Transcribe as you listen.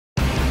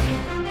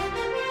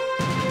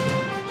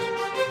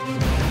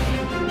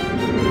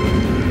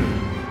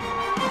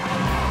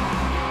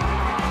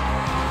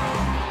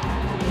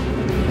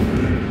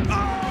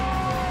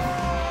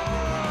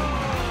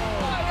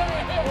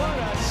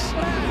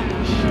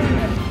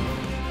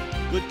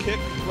kick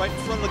right in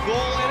front of the goal,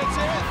 and it's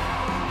in.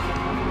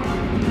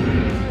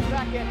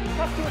 Second,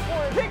 cuts to his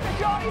corner, takes the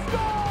shot, he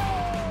scores!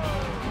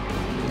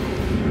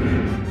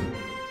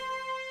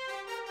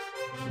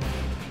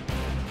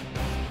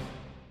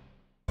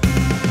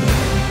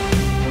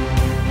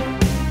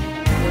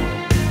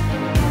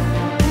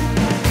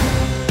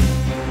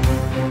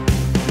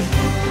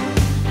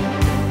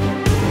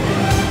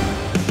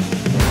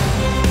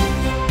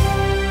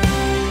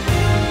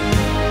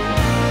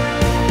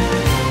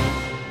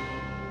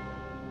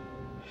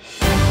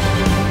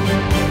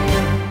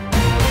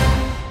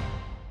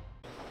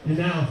 And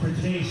now for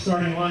today's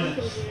starting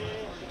lineups.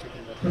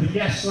 For the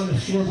guests on the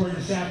scoreboard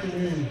this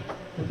afternoon,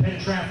 the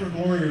Penn-Trafford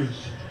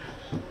Warriors.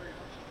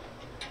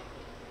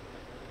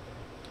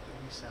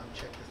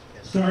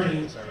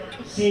 Starting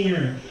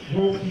senior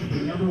goalkeeper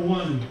number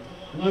 1,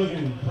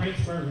 Logan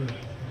Breitsberger.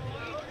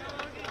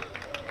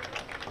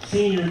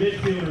 Senior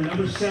midfielder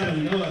number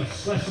 7, Noah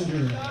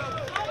Schlesinger.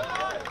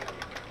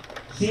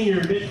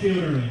 Senior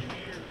midfielder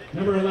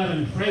number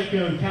 11,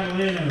 Franco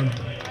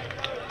Catalano.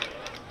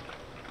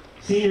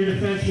 Senior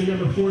defenseman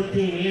number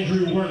 14,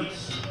 Andrew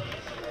Wirtz.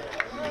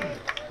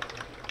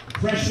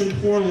 Freshman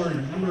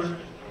forward number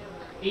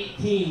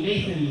 18,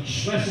 Nathan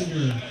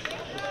Schlesinger.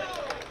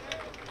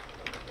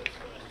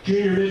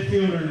 Junior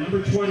midfielder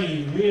number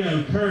 20,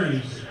 Reno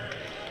Kearns.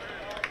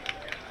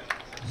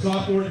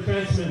 Sophomore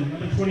defenseman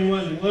number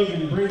 21,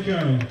 Logan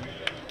Brinko.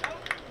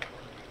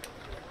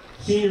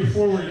 Senior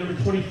forward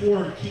number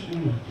 24,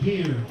 Keaton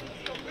Heer.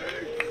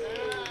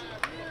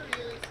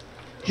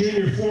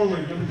 Junior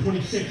forward, number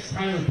 26,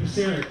 Tyler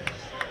Paseric.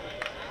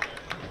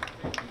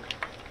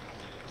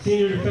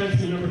 Senior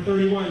defenseman, number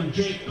 31,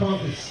 Jake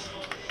Conkus.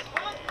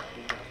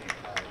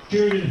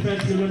 Junior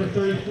defenseman, number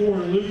 34,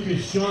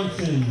 Lucas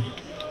Johnson.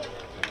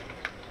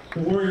 The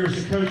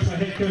Warriors are coached by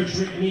head coach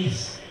Rick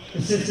Neese,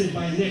 assisted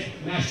by Nick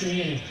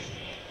Mastriani.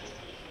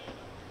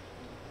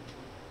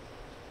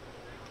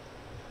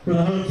 For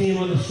the home team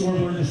on the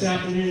scoreboard this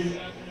afternoon,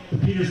 the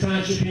Peters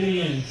Township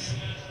Indians.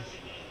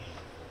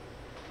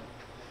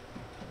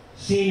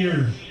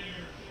 Senior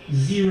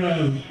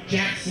 0,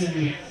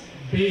 Jackson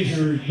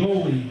Baser,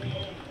 goalie.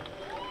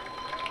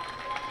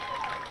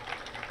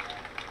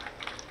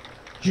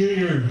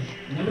 Junior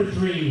number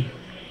 3,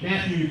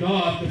 Matthew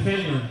Goff,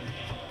 defender.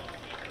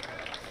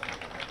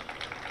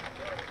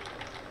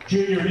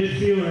 Junior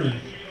midfielder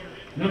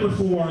number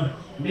 4,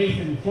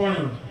 Nathan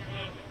Farmer.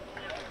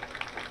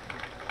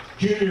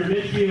 Junior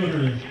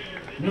midfielder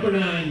number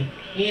 9,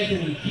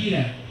 Anthony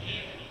Kita.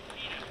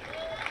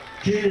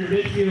 Junior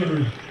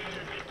midfielder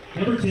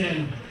number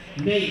 10,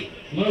 Nate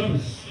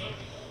Lopez.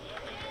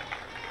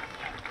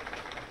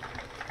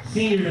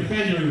 Senior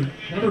defender,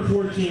 number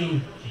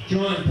 14,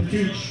 John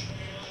Patuch.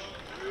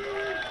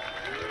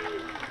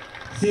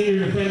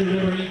 Senior defender,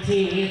 number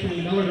 18,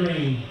 Anthony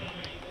Mellegrain.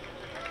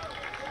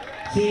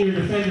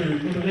 Senior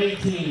defender, number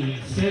 19,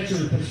 Spencer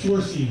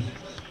Pastorsky.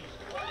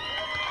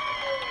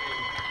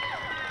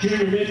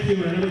 Junior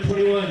midfielder, number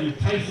 21,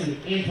 Tyson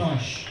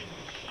Antosh.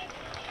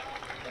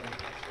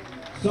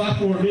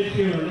 Sophomore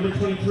midfielder, number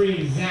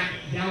 23, Zach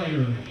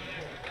Gallagher.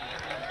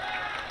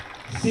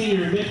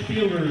 Senior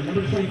midfielder,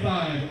 number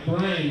 25,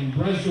 Brian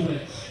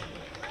Brezowitz.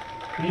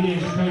 The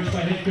Indians are coached by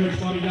head coach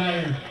Bobby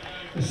Dyer,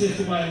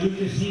 assisted by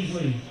Lucas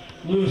Heasley,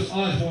 Lewis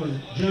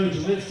Osborne, Joe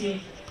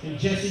Jelinski, and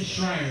Jesse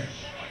Schreier.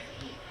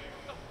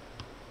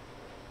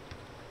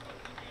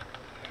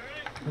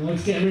 And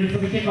let's get ready for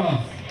the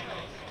kickoff.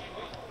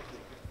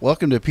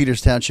 Welcome to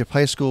Peters Township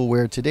High School,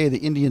 where today the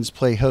Indians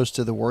play host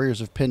to the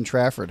Warriors of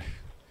Penn-Trafford.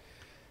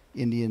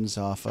 Indians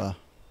off a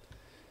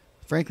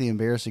frankly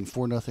embarrassing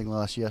 4-0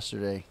 loss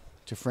yesterday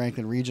to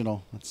Franklin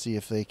Regional. Let's see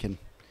if they can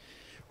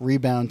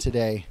rebound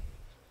today,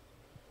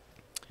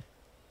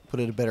 put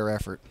in a better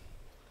effort.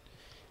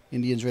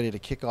 Indians ready to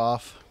kick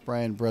off.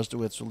 Brian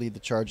Brezowitz will lead the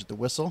charge at the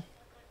whistle.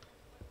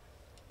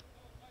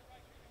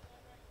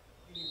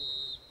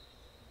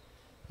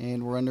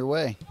 And we're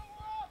underway.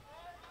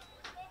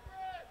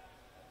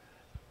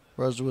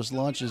 Brezowitz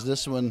launches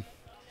this one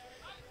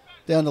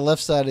down the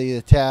left side of the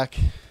attack,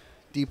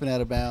 deep and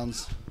out of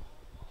bounds.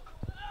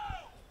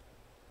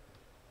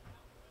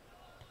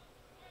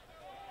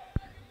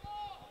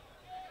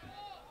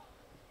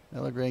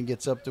 Mellegrain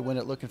gets up to win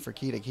it, looking for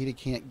Kita. Kita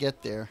can't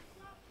get there.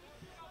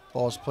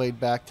 Ball's played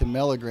back to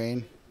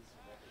Mellegrain,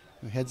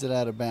 who heads it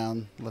out of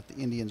bounds. Let the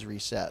Indians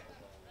reset.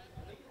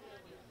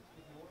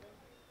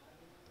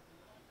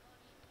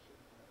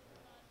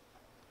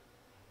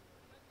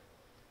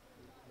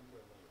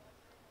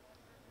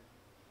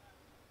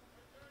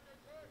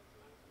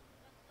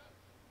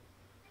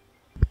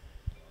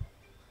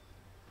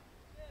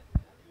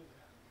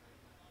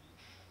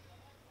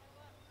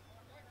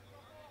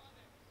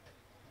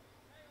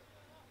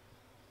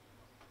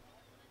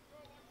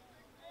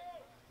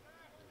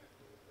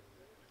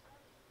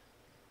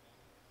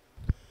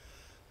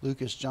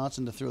 Lucas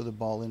Johnson to throw the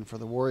ball in for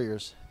the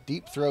Warriors.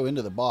 Deep throw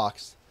into the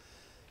box.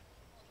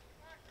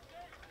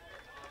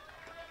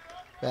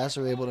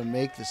 Vassar able to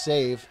make the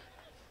save.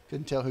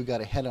 Couldn't tell who got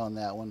a head on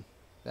that one.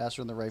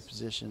 Vassar in the right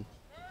position.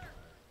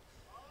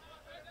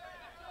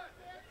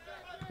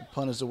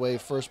 punt is away.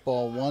 First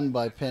ball won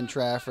by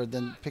Penn-Trafford,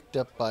 then picked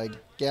up by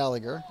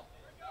Gallagher.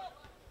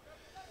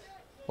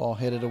 Ball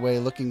headed away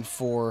looking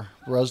for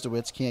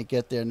Brusdowitz. Can't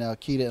get there. Now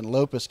Kita and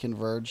Lopez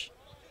converge.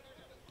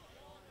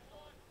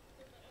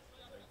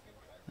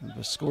 And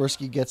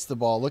Piskorski gets the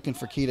ball looking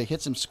for Kita.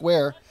 Hits him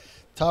square.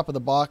 Top of the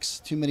box.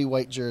 Too many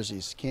white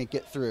jerseys. Can't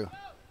get through.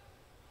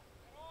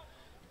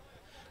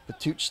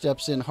 Batuch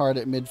steps in hard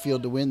at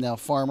midfield to win. Now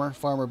Farmer.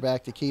 Farmer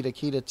back to Kita.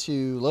 Kita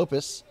to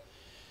Lopez.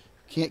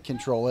 Can't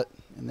control it.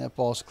 And that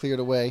ball's cleared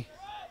away.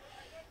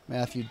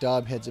 Matthew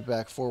Dobb heads it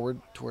back forward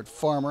toward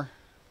Farmer.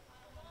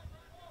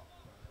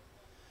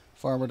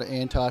 Farmer to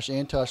Antosh.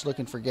 Antosh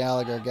looking for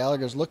Gallagher.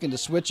 Gallagher's looking to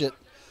switch it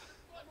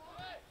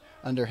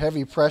under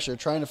heavy pressure,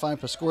 trying to find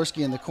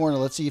Piskorski in the corner.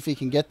 Let's see if he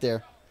can get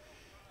there.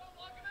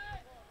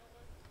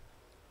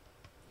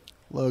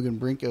 Logan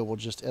Brinko will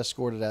just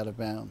escort it out of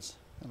bounds.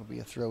 That'll be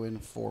a throw in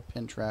for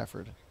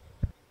Penn-Trafford.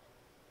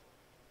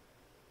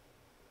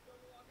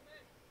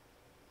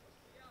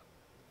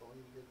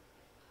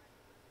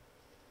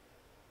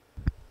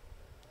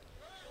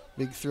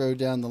 Big throw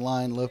down the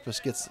line. Lopez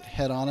gets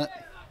head on it.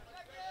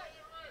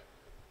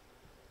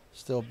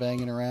 Still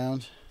banging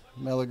around.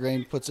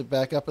 Mellegrain puts it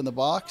back up in the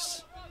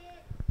box.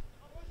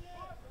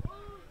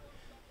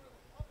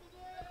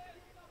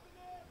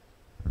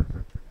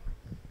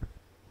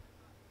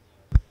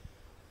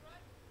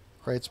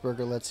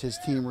 Kreitzberger lets his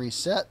team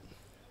reset.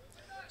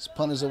 His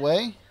punt is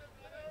away.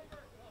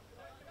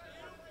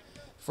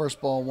 First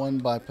ball won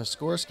by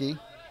Piskorski.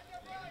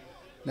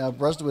 Now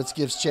Brusdowitz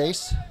gives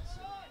chase.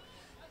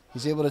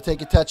 He's able to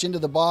take a touch into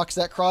the box.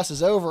 That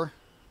crosses over.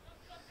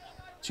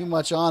 Too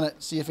much on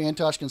it. See if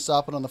Antosh can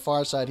stop it on the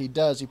far side. He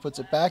does. He puts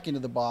it back into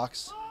the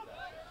box.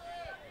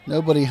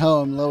 Nobody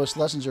home. Lois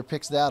Lessinger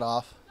picks that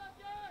off.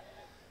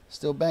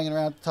 Still banging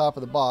around at the top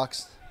of the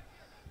box.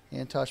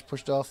 Antosh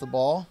pushed off the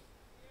ball.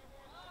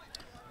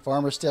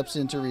 Farmer steps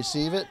in to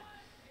receive it.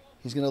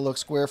 He's going to look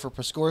square for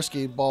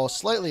Piskorski. Ball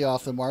slightly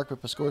off the mark,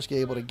 but Piskorski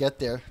able to get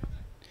there.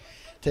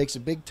 Takes a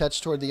big touch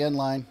toward the end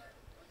line.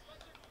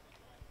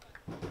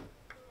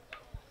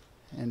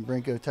 And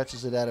Brinko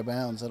touches it out of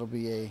bounds. That'll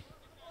be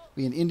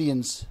an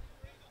Indians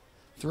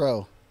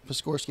throw.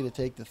 Piskorski to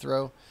take the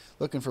throw.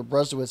 Looking for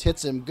Brusdowitz.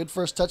 Hits him. Good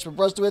first touch for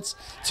Brusdowitz.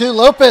 To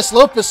Lopez.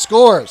 Lopez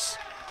scores.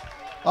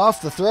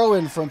 Off the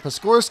throw-in from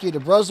Piskorski to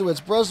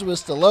Brusdowitz.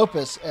 Brusdowitz to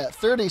Lopez at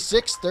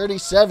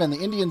 36-37.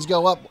 The Indians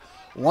go up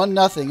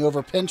 1-0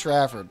 over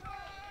Penn-Trafford.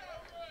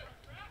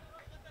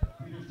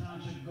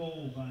 Township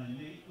goal by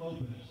Nate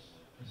Lopez.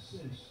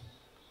 Assist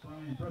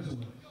Brian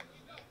Brusdowitz.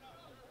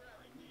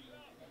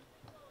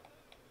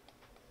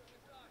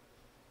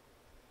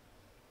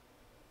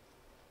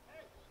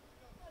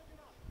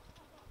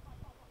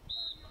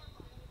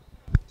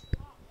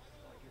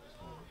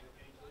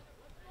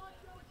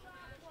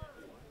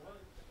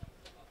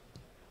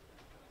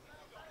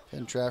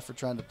 Penn-Trafford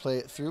trying to play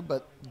it through,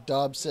 but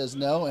Dobbs says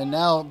no. And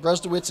now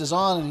Brusdowitz is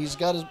on, and he's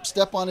got to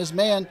step on his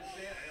man.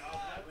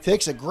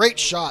 Takes a great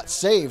shot,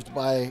 saved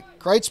by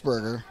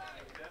Kreitzberger.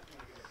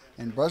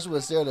 And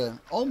Brusdowitz there to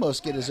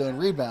almost get his own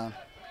rebound.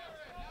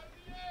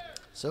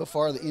 So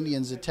far, the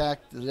Indians'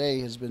 attack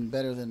today has been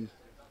better than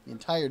the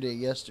entire day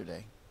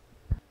yesterday.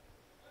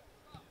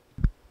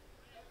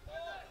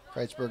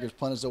 Kreitzberger's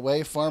punt is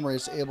away. Farmer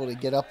is able to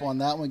get up on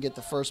that one, get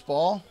the first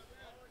ball.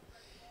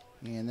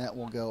 And that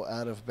will go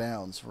out of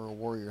bounds for a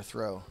Warrior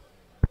throw.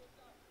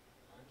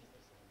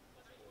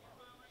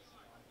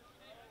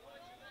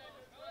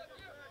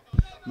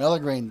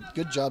 Mellegrain,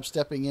 good job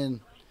stepping in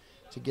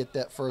to get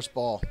that first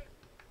ball.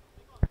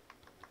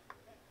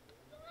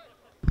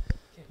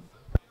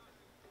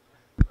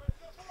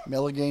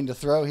 Mellegrain to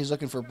throw. He's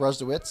looking for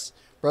Brusdowitz.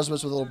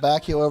 Brusdowitz with a little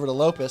back heel over to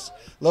Lopez.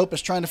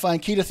 Lopez trying to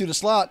find Kita through the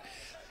slot.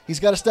 He's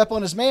got to step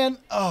on his man.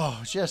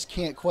 Oh, just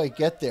can't quite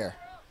get there.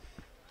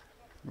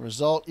 The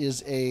result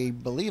is,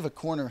 believe, a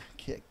corner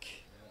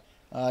kick.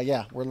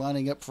 Yeah, we're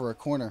lining up for a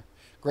corner.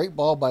 Great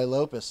ball by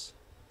Lopez.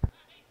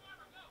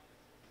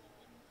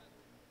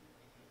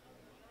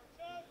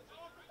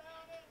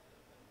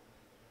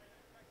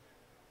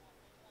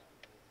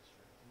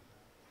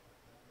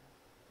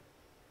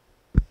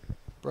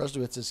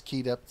 Brusdowitz is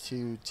keyed up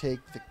to take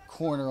the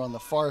corner on the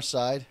far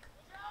side.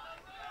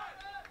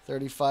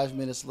 35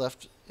 minutes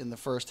left in the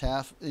first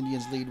half.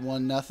 Indians lead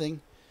 1-0.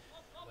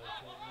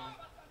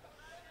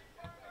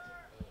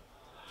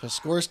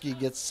 Piskorski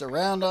gets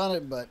around on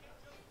it, but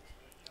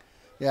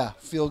yeah,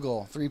 field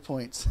goal, 3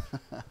 points.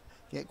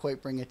 Can't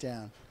quite bring it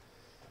down.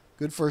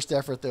 Good first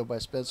effort, though, by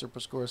Spencer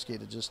Piskorski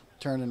to just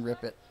turn and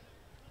rip it.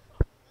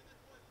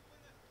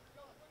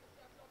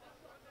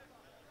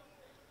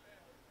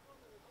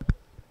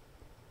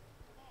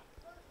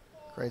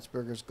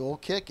 Kreitzberger's goal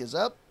kick is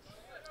up,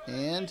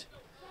 and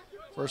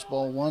first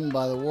ball won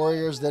by the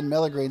Warriors. Then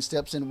Mellegrain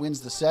steps in,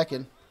 wins the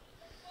second.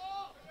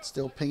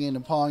 Still pinging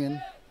and ponging.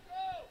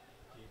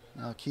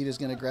 Now Kita's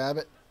going to grab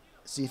it,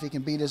 see if he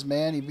can beat his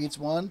man. He beats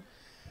one.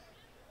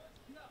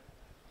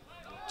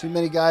 Too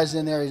many guys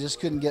in there. He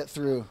just couldn't get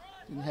through.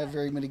 Didn't have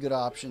very many good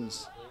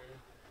options.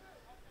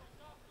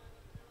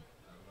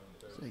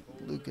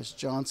 Lucas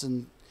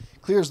Johnson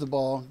clears the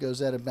ball,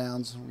 goes out of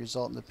bounds,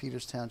 resulting in the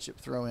Peters Township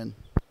throw in.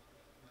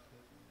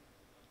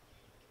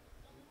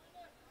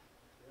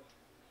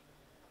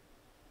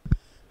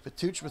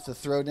 Patuch with the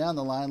throw down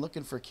the line,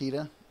 looking for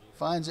Kita.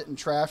 Finds it in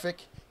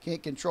traffic,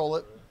 can't control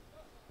it.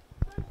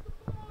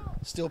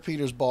 Still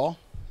Peters' ball.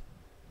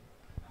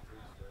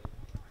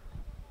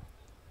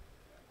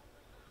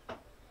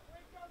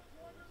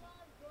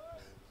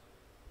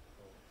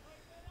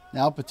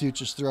 Now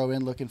Patuch's throw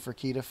in, looking for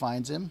Kita,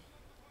 finds him.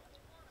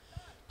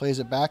 Plays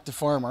it back to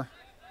Farmer.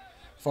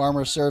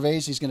 Farmer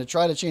surveys, he's going to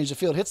try to change the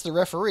field, hits the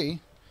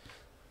referee.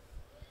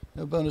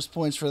 No bonus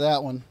points for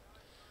that one.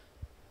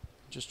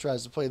 Just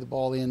tries to play the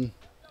ball in.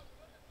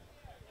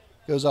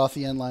 Goes off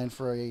the end line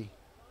for a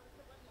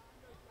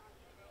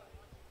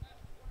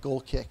goal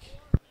kick.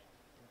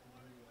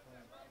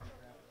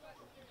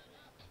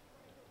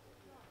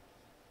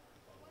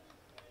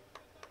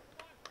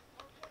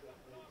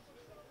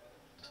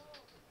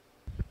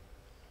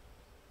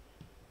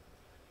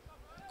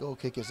 Goal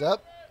kick is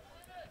up.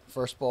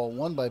 First ball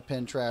won by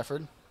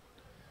Penn-Trafford.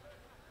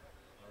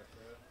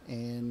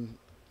 And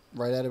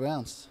right out of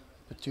bounds.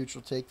 Patuch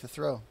will take the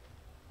throw.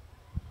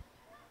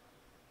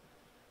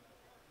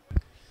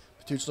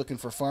 Patuch looking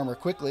for Farmer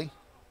quickly.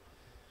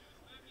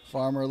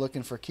 Farmer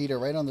looking for Kita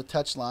right on the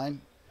touchline.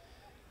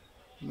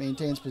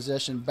 Maintains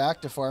possession back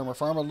to Farmer.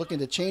 Farmer looking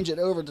to change it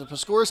over to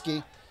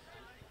Piskorski.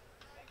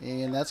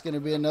 And that's going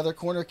to be another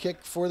corner kick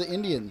for the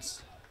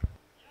Indians.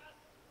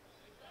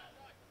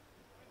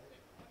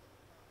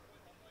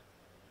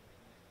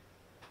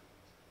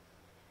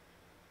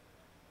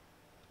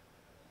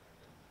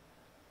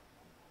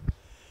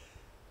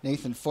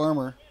 Nathan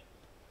Farmer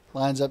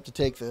lines up to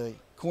take the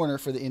corner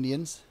for the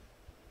Indians.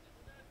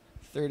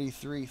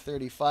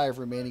 33-35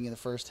 remaining in the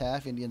first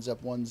half. Indians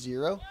up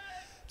 1-0.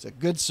 It's a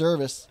good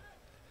service.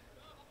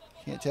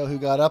 Can't tell who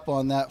got up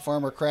on that.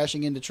 Farmer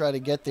crashing in to try to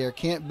get there.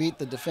 Can't beat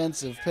the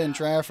defense of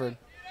Penn-Trafford.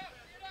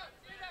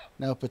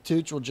 Now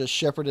Patuch will just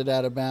shepherd it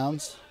out of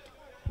bounds.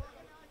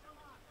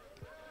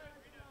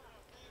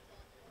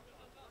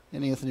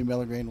 And Anthony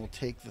Mellegrain will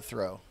take the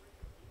throw.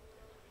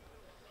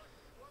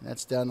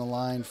 That's down the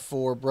line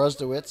for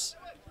Brusdowitz.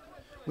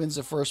 Wins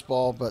the first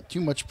ball, but too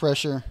much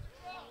pressure.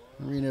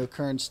 Marino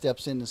Kern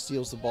steps in and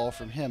steals the ball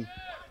from him.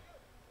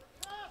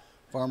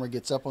 Farmer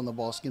gets up on the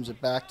ball, skims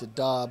it back to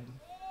Dobb.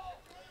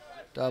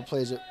 Dobb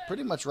plays it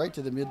pretty much right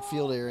to the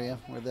midfield area,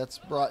 where that's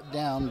brought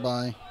down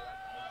by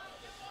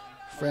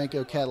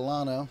Franco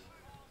Catalano.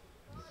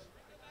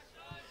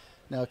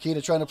 Now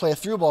Kita trying to play a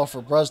through ball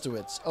for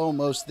Brusdowitz.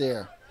 Almost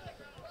there.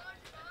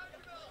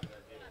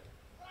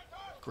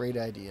 Great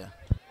idea.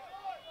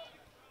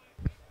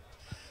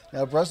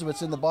 Now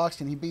Brusdowitz in the box.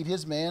 Can he beat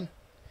his man?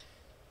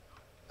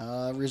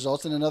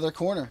 Results in another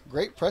corner.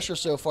 Great pressure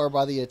so far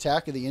by the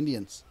attack of the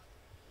Indians.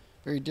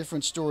 Very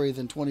different story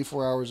than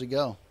 24 hours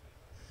ago.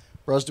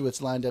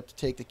 Brusdowitz lined up to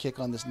take the kick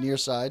on this near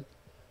side.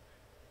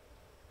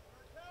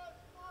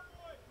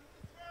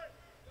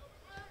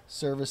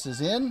 Service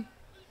is in.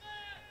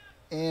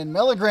 And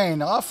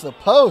Mellegrain off the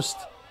post.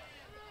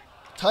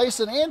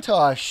 Tyson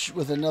Antosh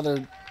with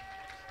another.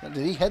 Did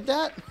he head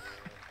that?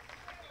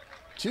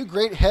 Two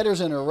great headers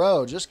in a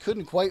row. Just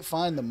couldn't quite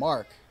find the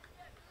mark.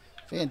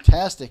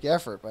 Fantastic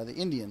effort by the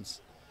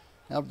Indians.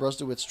 Now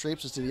Brusdowitz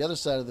traipses to the other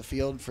side of the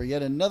field for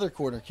yet another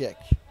corner kick.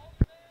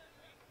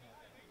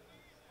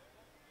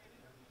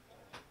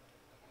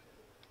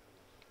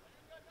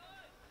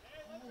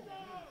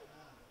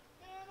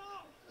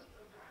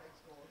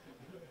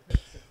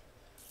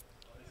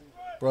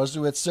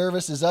 Brusdowitz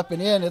service is up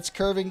and in. It's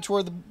curving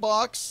toward the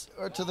box,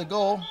 or to the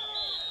goal.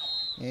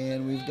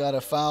 And we've got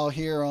a foul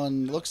here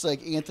on, looks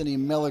like Anthony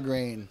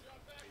Mellegrain.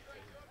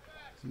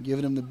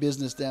 Giving him the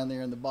business down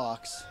there in the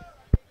box.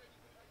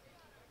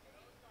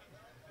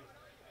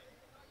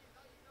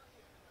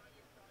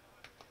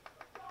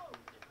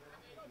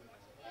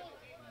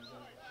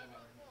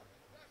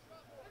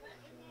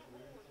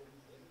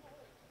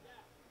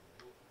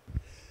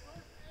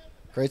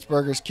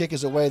 Kreitzberger's kick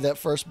is away. That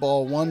first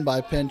ball won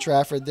by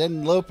Penn-Trafford.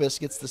 Then Lopez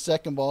gets the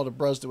second ball to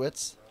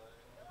Brusdowitz.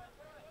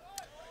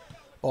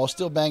 Ball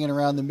still banging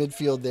around the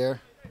midfield there.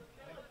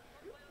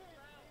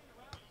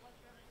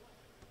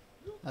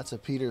 That's a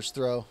Peters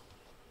throw.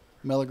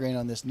 Mellegrain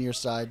on this near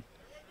side.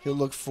 He'll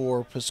look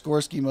for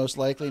Piskorski most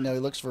likely. No, he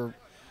looks for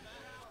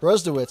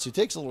Brusdowitz, who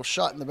takes a little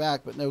shot in the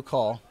back, but no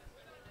call.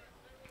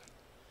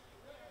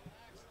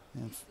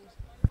 And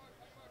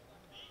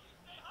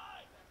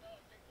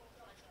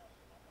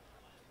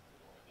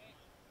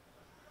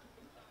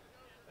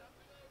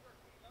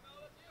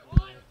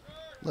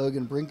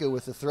Logan Brinko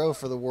with the throw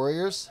for the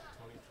Warriors.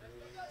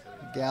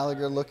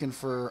 Gallagher looking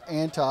for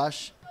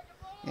Antosh.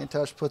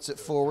 Antosh puts it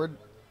forward.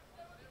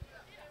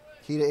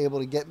 Kita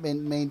able to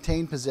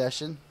maintain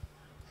possession.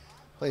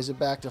 Plays it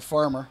back to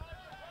Farmer.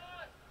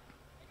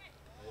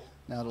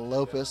 Now to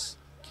Lopez.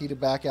 Kita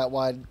back out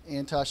wide.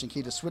 Antosh and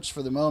Kita switch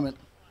for the moment.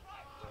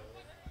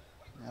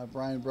 Now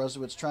Brian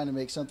Brusdowitz trying to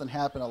make something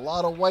happen. A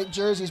lot of white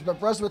jerseys, but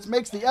Brusdowitz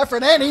makes the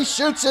effort and he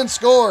shoots and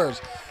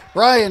scores.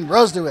 Brian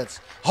Brusdowitz.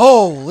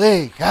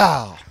 Holy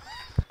cow.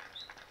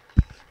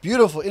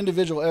 Beautiful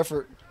individual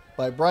effort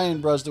by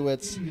Brian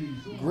Brusdowitz.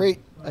 Great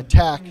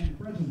attack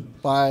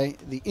by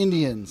the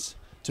Indians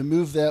to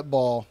move that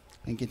ball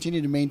and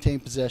continue to maintain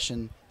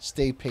possession,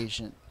 stay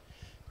patient.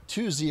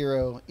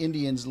 2-0,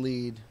 Indians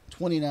lead,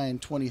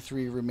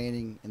 29-23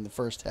 remaining in the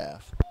first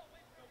half.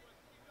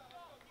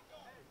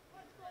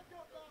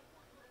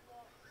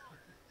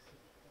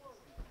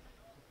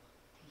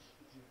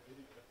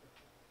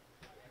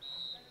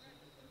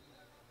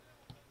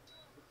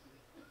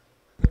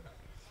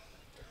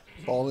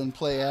 Ball in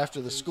play after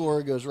the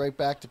score goes right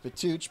back to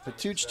Patuch.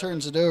 Patuch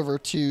turns it over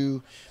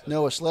to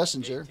Noah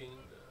Schlesinger.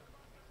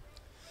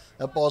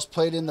 That ball's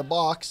played in the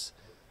box.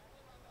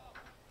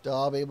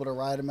 Daub able to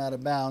ride him out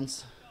of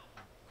bounds.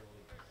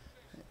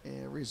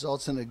 It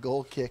results in a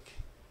goal kick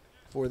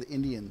for the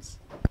Indians.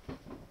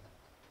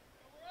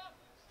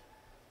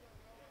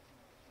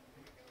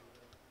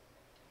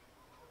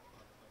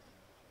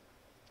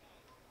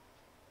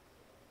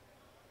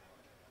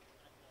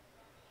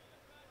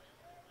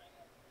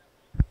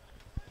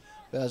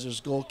 Bazer's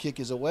goal kick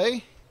is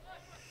away.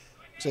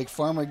 Looks like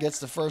Farmer gets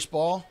the first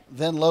ball,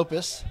 then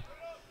Lopez.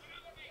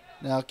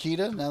 Now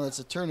Kita. Now that's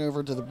a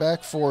turnover to the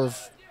back four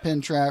of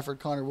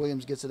Penn-Trafford. Connor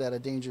Williams gets it out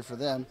of danger for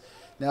them.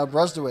 Now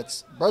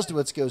Brusdowitz.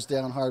 Brusdowitz goes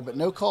down hard, but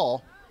no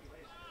call.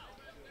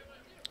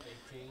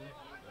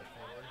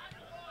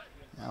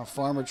 Now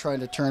Farmer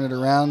trying to turn it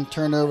around.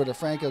 Turn over to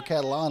Franco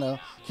Catalano.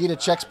 Kita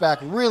checks back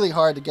really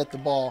hard to get the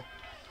ball.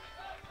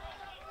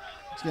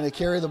 He's going to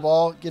carry the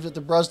ball, gives it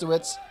to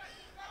Brusdowitz.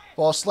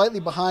 Ball slightly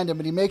behind him,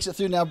 but he makes it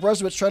through. Now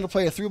Brusdowitz trying to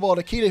play a through ball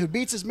to Kita, who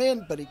beats his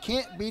man, but he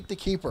can't beat the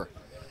keeper.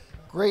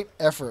 Great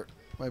effort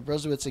by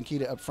Brusdowitz and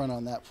Kita up front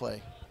on that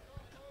play.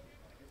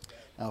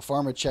 Now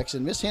Farmer checks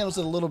in, mishandles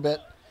it a little bit.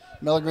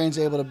 Mellegrain's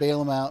able to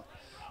bail him out.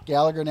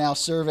 Gallagher now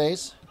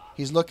surveys.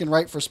 He's looking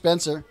right for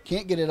Spencer.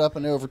 Can't get it up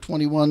and over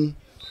 21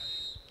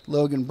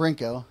 Logan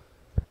Brinko.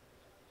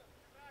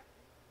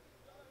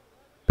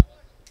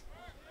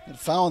 And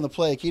foul on the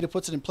play. Kita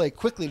puts it in play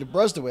quickly to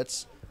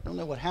Brusdowitz. I don't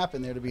know what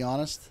happened there, to be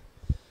honest.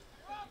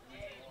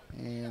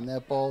 And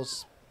that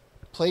ball's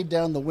played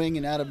down the wing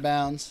and out of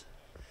bounds.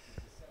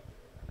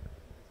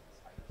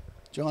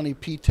 Johnny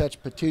P.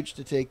 touched Patuch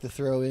to take the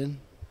throw in.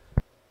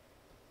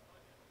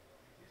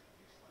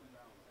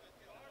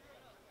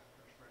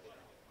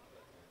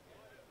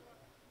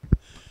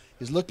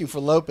 He's looking for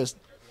Lopez.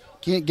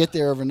 Can't get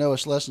there over Noah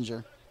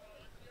Schlesinger.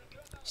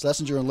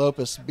 Schlesinger and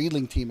Lopez,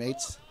 Beadling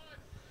teammates.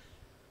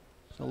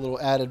 So a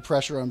little added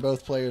pressure on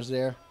both players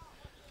there.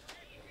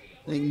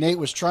 I think Nate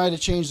was trying to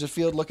change the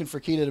field, looking for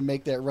Kita to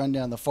make that run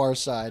down the far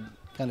side.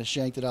 Kind of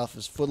shanked it off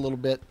his foot a little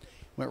bit.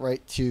 Went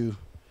right to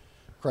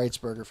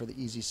Kreitzberger for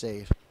the easy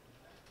save.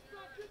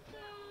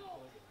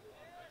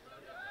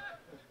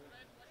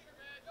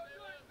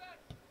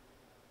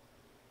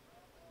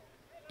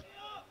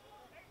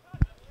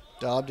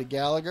 Daub to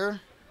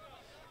Gallagher.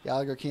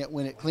 Gallagher can't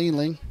win it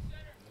cleanly.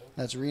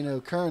 That's Reno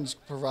Kearns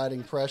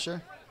providing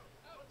pressure.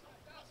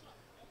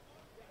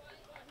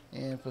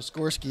 And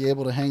Poskorsky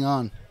able to hang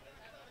on.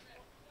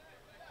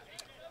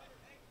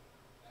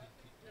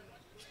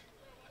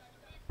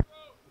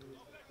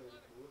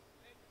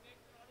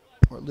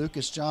 Or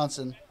Lucas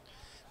Johnson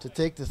to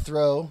take the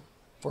throw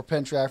for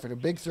Penn-Trafford. A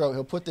big throw.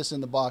 He'll put this in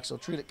the box. He'll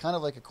treat it kind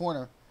of like a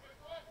corner.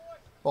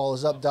 Ball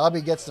is up.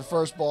 Dobby gets the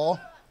first ball.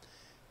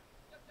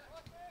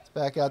 It's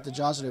back out to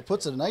Johnson, who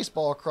puts a nice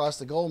ball across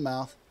the goal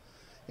mouth.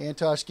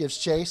 Antosh gives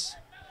chase.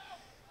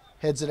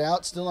 Heads it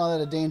out. Still not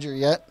out of danger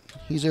yet.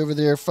 He's over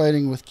there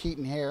fighting with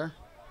Keaton Hare.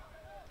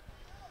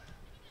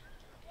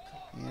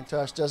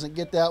 Antosh doesn't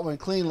get that one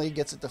cleanly.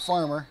 Gets it to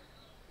Farmer.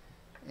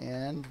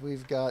 And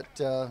we've got,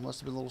 must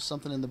have been a little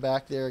something in the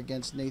back there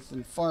against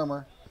Nathan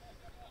Farmer.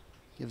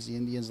 Gives the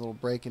Indians a little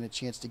break and a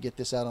chance to get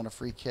this out on a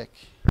free kick.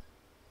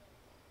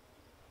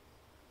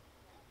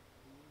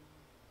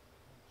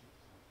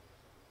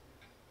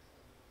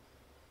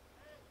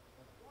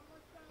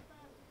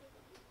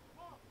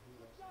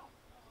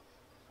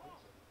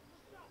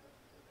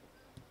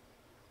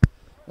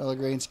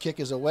 Mellegrain's kick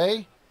is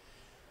away.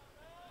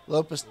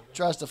 Lopez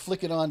tries to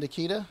flick it on to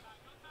Kita.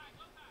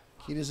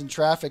 Kita's in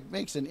traffic,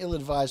 makes an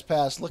ill-advised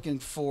pass, looking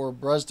for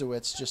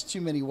Brusdowitz. Just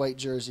too many white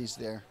jerseys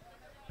there.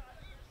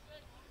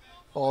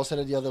 Ball's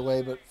headed the other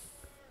way, but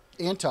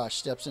Antosh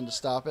steps in to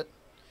stop it.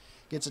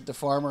 Gets it to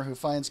Farmer, who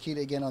finds Kita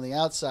again on the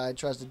outside,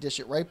 tries to dish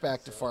it right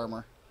back to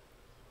Farmer.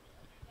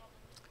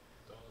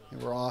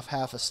 And we're off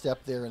half a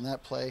step there in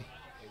that play.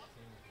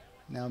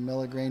 Now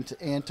Mellegrain to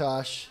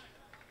Antosh.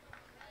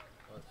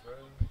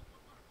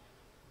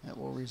 That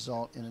will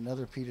result in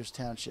another Peters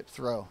Township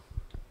throw.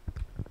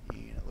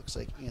 And it looks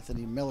like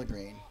Anthony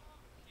Mellegrain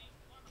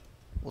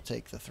will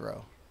take the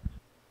throw.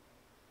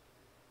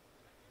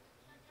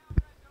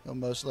 He'll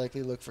most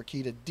likely look for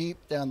Kita deep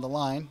down the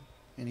line,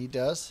 and he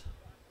does.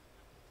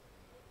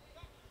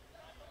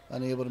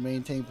 Unable to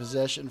maintain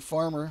possession.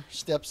 Farmer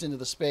steps into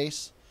the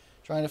space,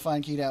 trying to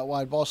find Kita out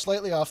wide. Ball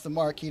slightly off the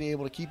mark. Kita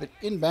able to keep it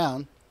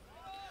inbound.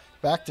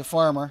 Back to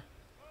Farmer,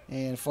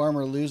 and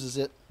Farmer loses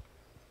it.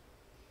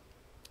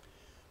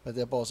 But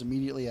that ball's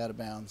immediately out of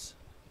bounds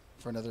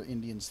for another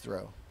Indians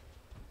throw.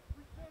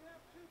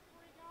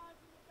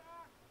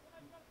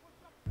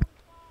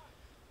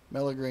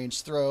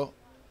 Melagrange's throw.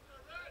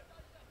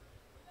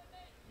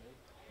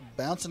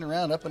 Bouncing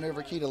around up and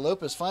over Keita.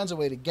 Lopez finds a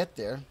way to get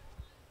there.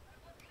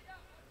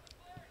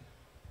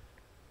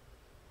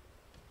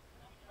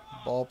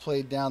 Ball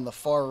played down the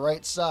far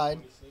right side.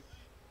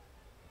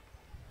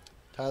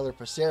 Tyler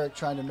Paseric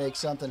trying to make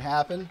something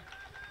happen.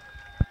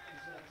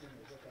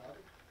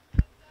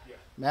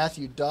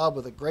 Matthew Dobb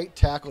with a great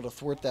tackle to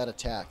thwart that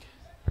attack.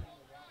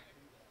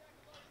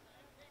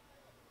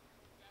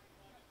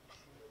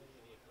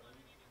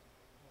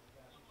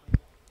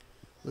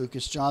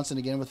 Lucas Johnson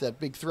again with that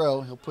big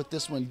throw. He'll put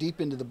this one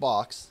deep into the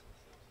box.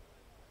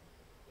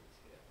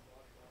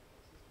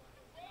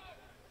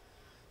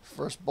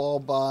 First ball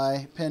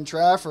by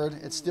Penn-Trafford.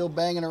 It's still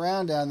banging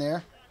around down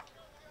there.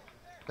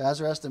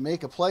 Bazzer has to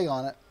make a play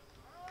on it.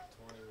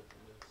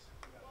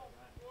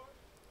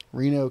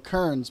 Reno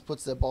Kearns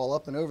puts that ball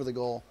up and over the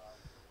goal.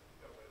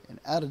 And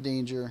out of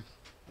danger.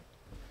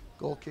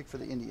 Goal kick for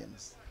the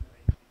Indians.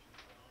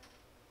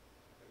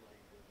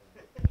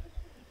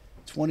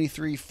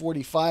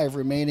 23:45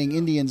 remaining.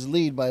 Indians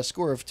lead by a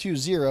score of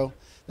 2-0.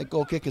 That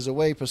goal kick is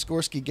away.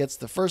 Piskorski gets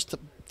the first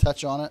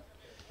touch on it.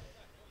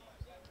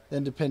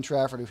 Then to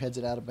Penn-Trafford, who heads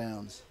it out of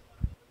bounds.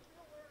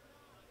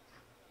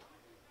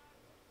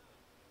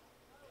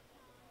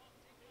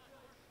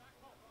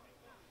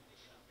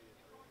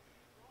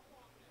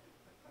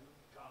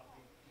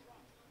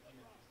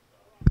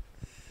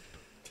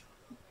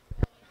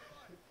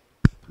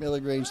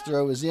 Milligrange's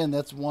throw is in.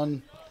 That's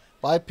one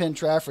by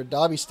Penn-Trafford.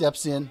 Dobby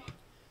steps in.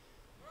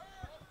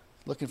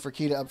 Looking for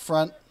Keita up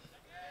front.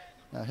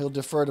 Now he'll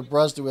defer to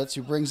Brusdowitz,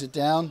 who brings it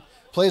down.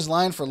 Plays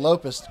line for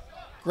Lopez.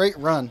 Great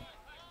run.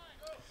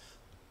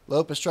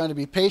 Lopez trying to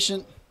be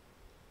patient.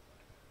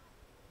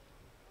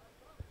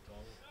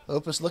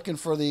 Lopez looking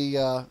for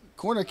the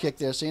corner kick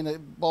there, saying the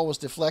ball was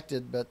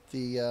deflected, but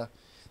the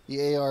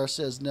AR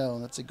says no.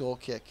 That's a goal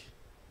kick.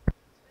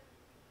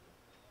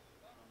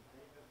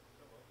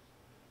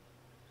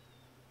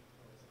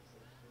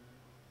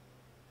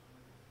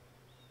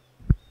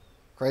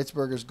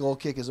 Kreitzberger's goal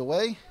kick is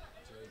away,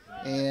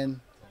 and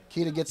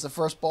Keita gets the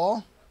first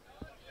ball.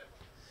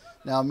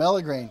 Now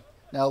Melligrain.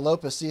 Now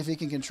Lopez, see if he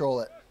can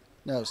control it.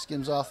 No,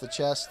 skims off the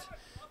chest.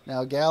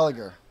 Now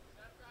Gallagher.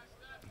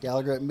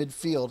 Gallagher at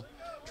midfield,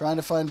 trying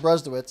to find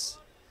Brusdowitz.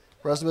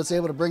 Brusdowitz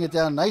able to bring it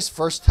down. Nice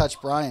first touch,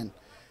 Brian.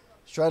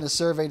 He's trying to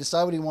survey,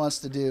 decide what he wants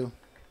to do.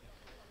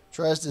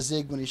 Tries to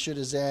zig when he should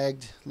have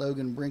zagged.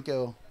 Logan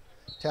Brinko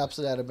taps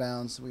it out of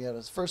bounds. We have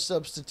his first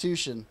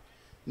substitution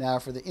now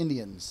for the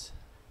Indians.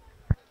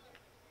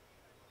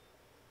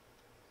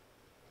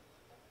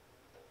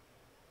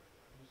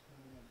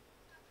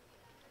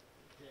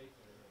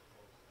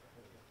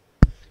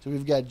 So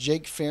we've got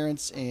Jake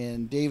Ferentz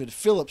and David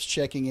Phillips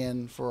checking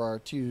in for our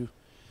two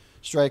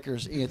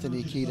strikers,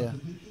 Anthony Keita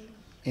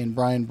and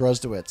Brian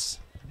Brusdowitz.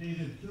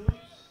 David Phillips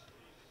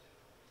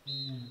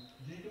and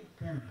Jacob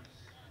Ferentz.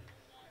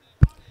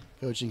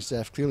 Coaching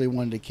staff clearly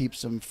wanted to keep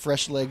some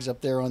fresh legs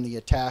up there on the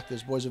attack.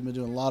 Those boys have been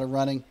doing a lot of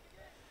running.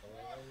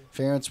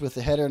 Ferentz with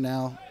the header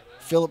now.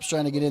 Phillips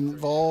trying to get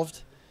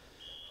involved.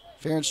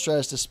 Ferentz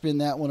tries to spin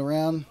that one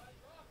around.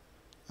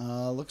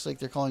 Looks like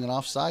they're calling an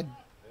offside.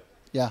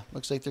 Yeah,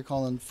 looks like they're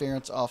calling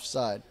Ferentz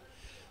offside.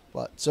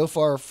 But so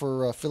far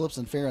for Phillips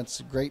and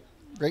Ferentz,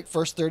 great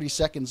first 30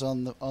 seconds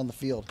on the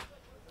field.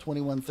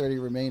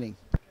 21:30 remaining.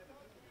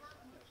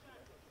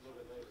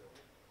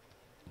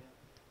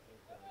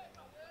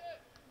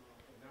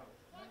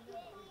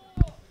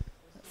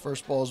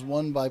 First ball is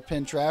won by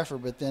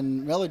Penn-Trafford, but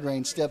then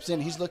Melligrain steps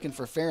in. He's looking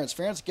for Ferentz.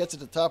 Ferentz gets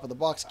at the top of the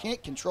box.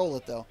 Can't control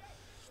it, though.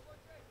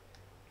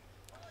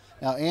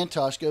 Now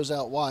Antosh goes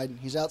out wide.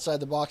 He's outside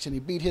the box, and he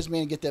beat his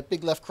man and get that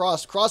big left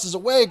cross. Crosses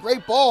away.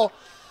 Great ball.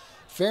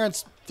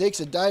 Ferentz takes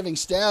a diving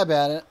stab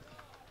at it.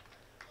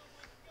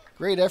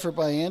 Great effort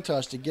by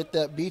Antosh to get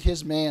that, beat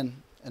his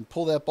man, and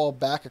pull that ball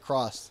back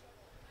across.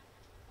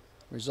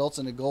 Results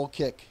in a goal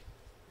kick.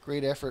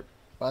 Great effort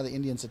by the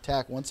Indians'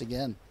 attack once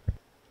again.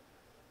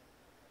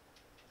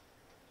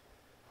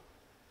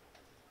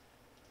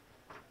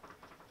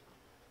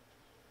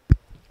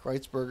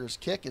 Kreitzberger's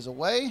kick is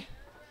away.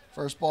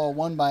 First ball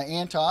won by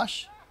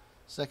Antosh.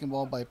 Second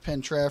ball by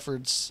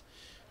Penn-Trafford's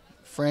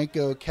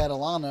Franco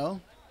Catalano.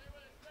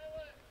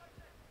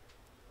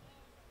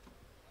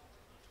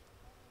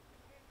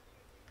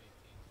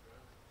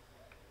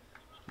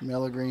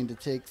 Melligrain to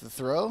take the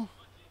throw.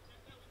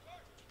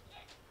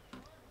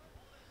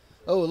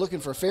 Oh, looking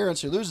for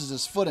Ferentz, who loses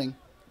his footing.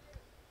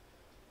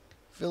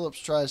 Phillips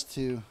tries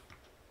to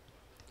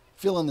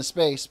fill in the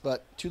space,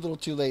 but too little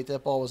too late.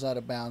 That ball was out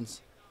of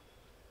bounds.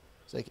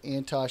 It's like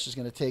Antosh is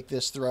going to take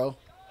this throw.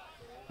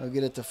 He'll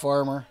get it to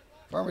Farmer.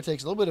 Farmer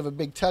takes a little bit of a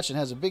big touch and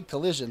has a big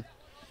collision.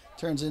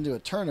 Turns into a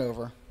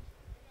turnover.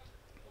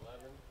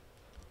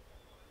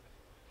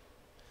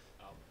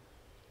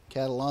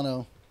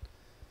 Catalano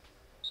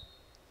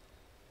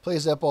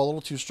plays that ball a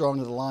little too strong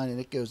to the line, and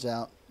it goes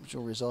out, which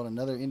will result in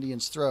another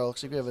Indians throw.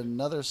 Looks like we have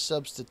another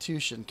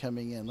substitution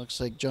coming in. Looks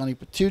like Johnny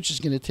Patuch is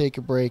going to take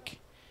a break,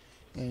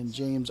 and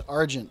James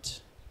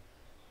Argent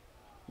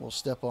will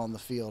step on the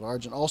field.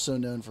 Argent also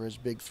known for his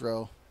big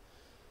throw.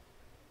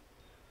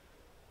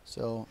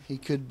 So he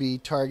could be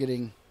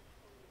targeting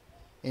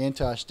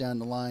Antosh down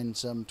the line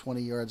some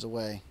 20 yards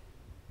away.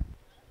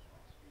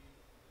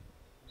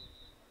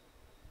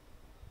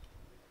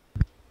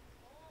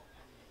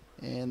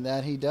 And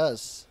that he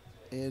does.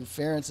 And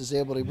Ferentz is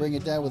able to bring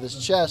it down with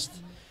his chest.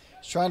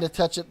 He's trying to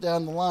touch it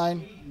down the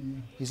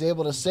line. He's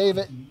able to save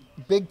it.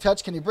 Big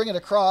touch. Can he bring it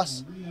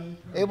across?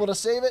 Able to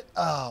save it.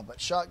 Oh,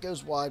 but shot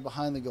goes wide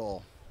behind the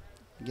goal.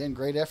 Again,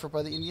 great effort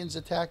by the Indians'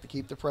 attack to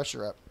keep the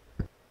pressure up.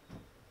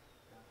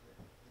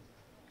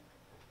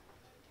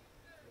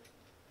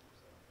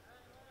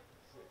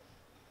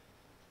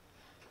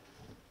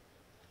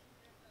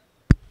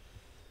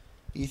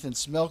 Ethan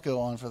Smelko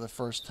on for the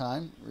first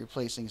time,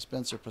 replacing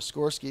Spencer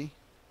Poskorsky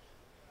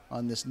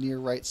on this near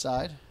right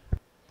side.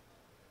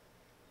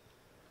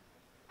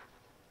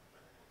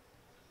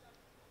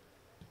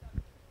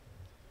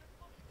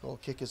 Goal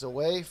kick is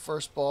away.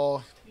 First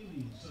ball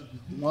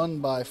won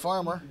by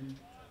Farmer.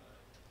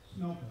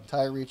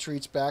 Ty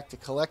retreats back to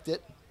collect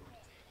it.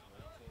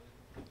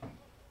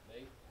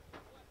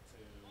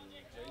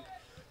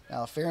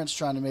 Now Ferentz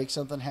trying to make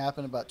something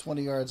happen about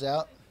 20 yards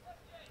out.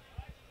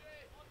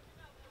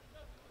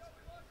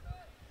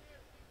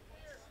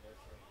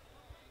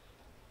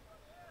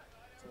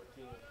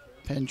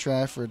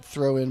 Penn-Trafford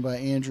throw in by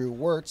Andrew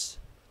Wirtz.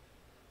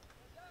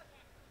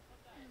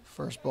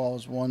 First ball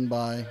is won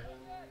by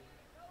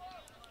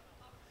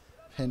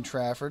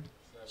Penn-Trafford,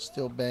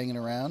 still banging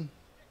around.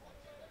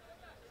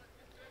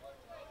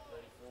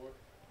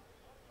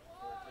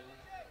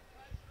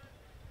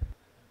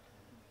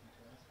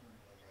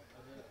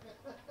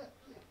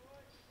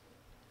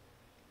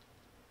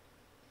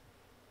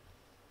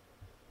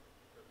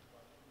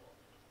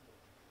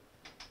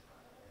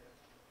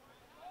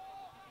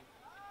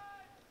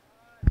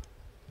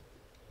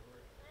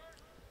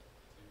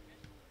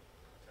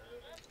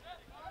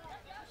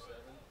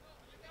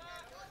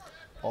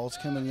 Ball's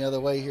coming the other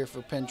way here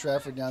for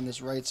Penn-Trafford down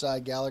this right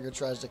side. Gallagher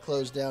tries to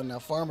close down. Now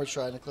Farmer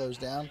trying to close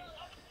down.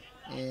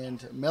 And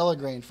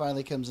Mellegrain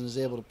finally comes and is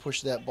able to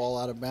push that ball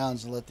out of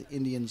bounds and let the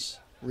Indians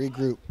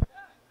regroup.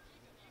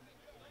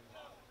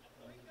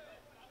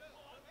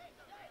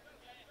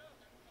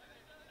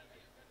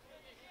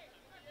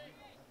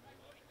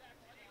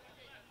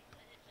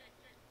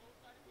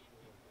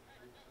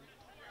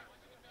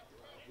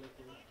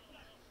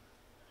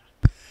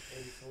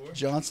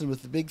 Johnson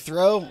with the big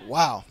throw.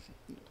 Wow.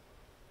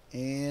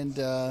 And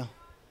I'm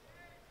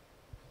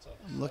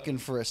looking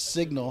for a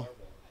signal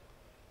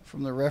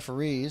from the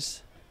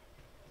referees.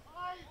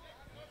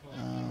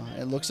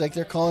 It looks like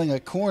they're calling a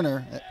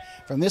corner.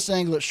 From this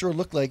angle, it sure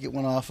looked like it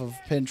went off of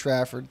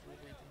Penn-Trafford.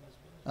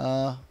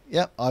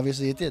 Yep,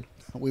 obviously it did.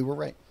 We were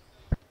right.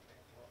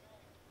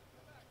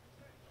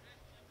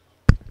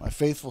 My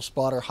faithful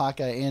spotter,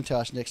 Hawkeye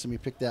Antosh, next to me,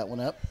 picked that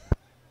one up.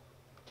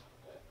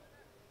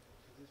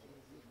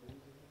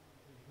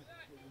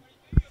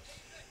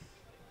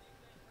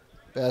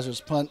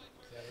 Bazer's punt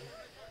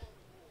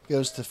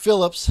goes to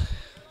Phillips.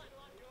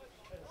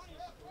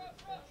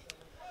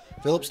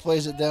 Phillips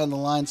plays it down the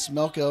line.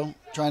 Smelko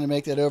trying to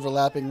make that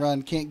overlapping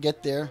run. Can't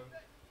get there.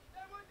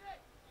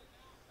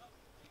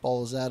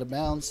 Ball is out of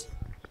bounds.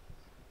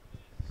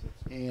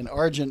 And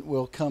Argent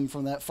will come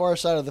from that far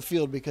side of the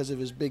field because of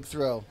his big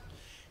throw.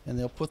 And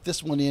they'll put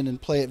this one in and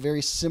play it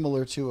very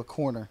similar to a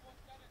corner.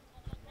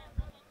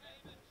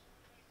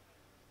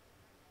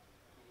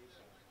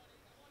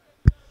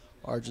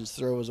 Argent's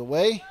throw is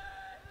away.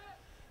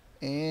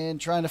 And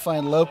trying to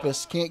find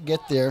Lopez. Can't get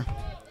there.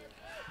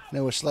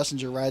 Noah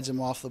Schlesinger rides him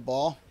off the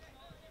ball.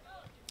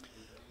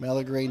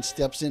 Mellegrain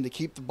steps in to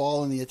keep the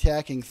ball in the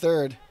attacking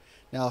third.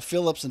 Now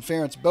Phillips and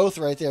Ferentz both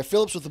right there.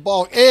 Phillips with the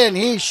ball, and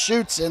he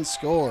shoots and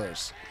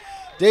scores.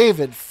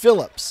 David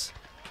Phillips.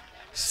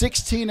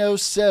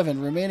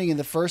 16:07 remaining in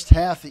the first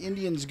half. The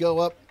Indians go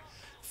up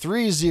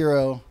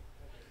 3-0.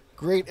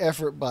 Great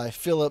effort by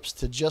Phillips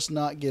to just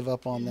not give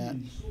up on that.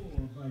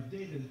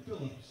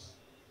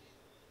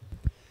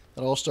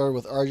 It all started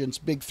with Argent's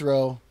big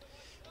throw.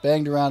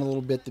 Banged around a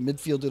little bit. The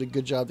midfield did a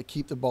good job to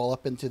keep the ball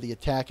up into the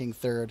attacking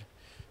third.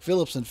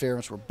 Phillips and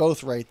Ferentz were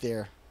both right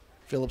there.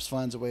 Phillips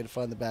finds a way to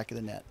find the back of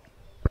the net.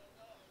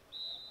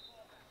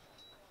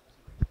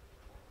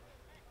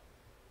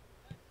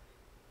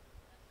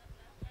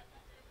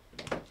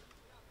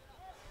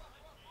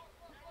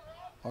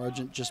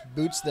 Argent just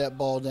boots that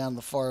ball down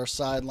the far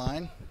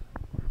sideline.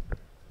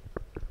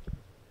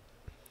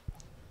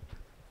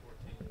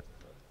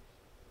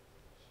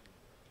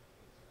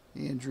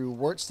 Andrew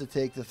Wirtz to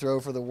take the throw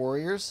for the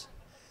Warriors.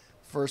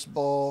 First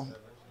ball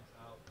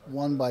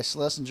won by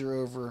Schlesinger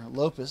over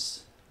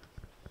Lopez,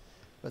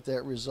 but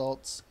that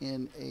results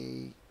in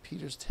a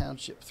Peters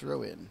Township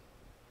throw-in.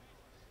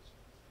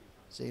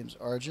 James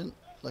Argent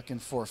looking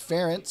for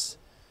Ferentz.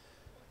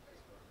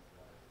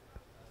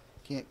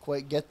 Can't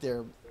quite get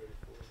there.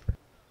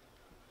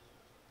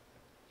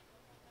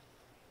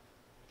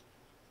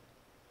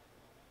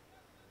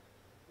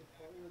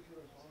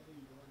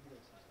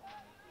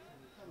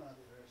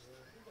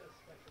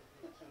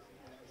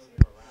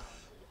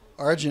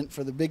 Argent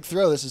for the big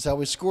throw. This is how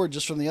we scored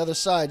just from the other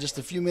side just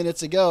a few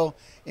minutes ago.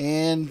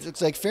 And looks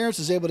like Ferentz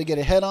is able to get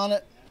a head on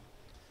it.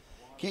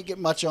 Can't get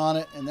much on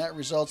it, and that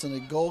results in a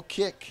goal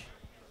kick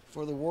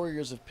for the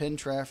Warriors of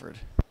Penn-Trafford.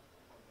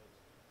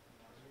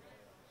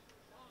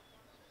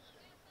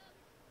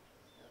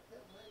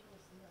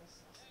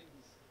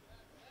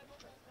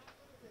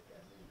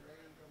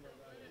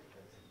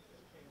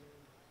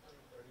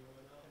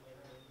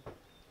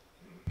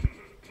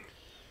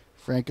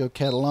 Franco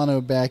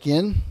Catalano back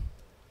in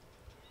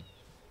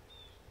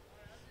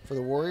for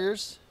the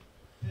Warriors.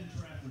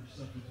 Penn-Trafford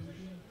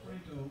substitution,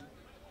 Franco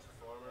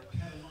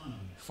Catalano.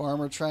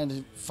 Farmer trying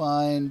to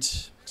find,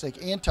 looks like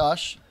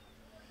Antosh.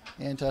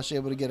 Antosh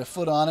able to get a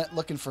foot on it,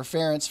 looking for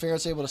Ferentz.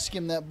 Ferentz able to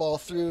skim that ball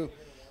through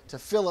to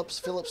Phillips.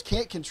 Phillips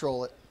can't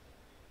control it.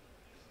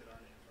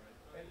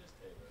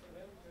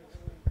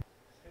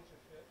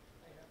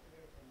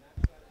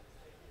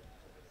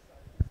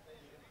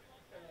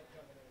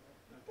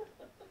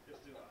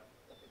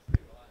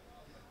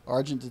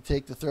 Argent to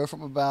take the throw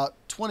from about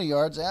 20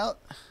 yards out.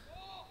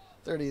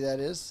 30, that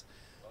is.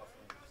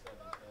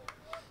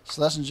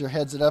 Schlesinger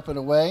heads it up and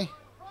away.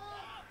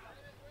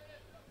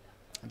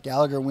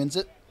 Gallagher wins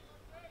it.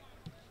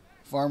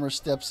 Farmer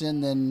steps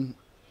in, then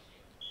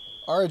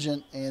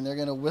Argent, and they're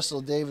going to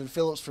whistle David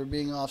Phillips for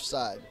being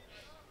offside.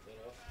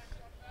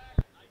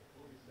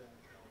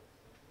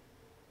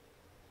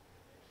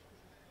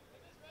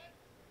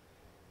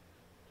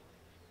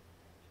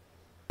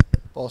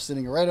 Ball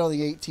sitting right on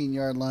the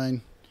 18-yard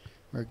line,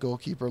 where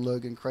goalkeeper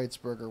Logan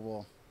Kreitzberger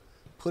will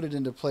put it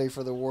into play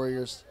for the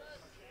Warriors.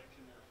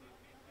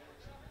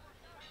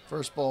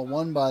 First ball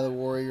won by the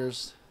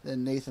Warriors.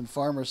 Then Nathan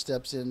Farmer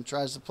steps in,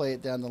 tries to play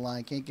it down the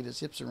line, can't get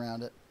his hips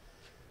around it.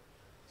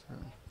 So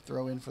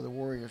throw in for the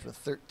Warriors with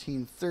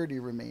 13:30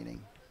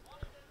 remaining.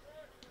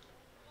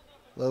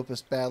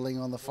 Lopez battling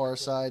on the far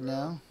side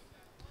now.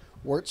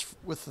 Wirtz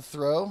with the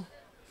throw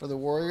for the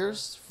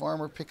Warriors.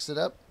 Farmer picks it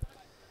up.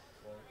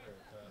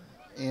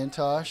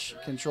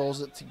 Antosh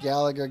controls it to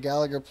Gallagher.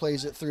 Gallagher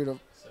plays it through to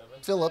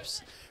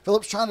Phillips.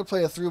 Phillips trying to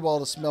play a through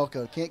ball to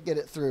Smelko. Can't get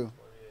it through.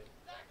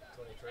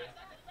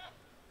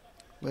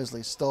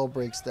 Wesley Stull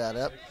breaks that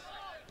up.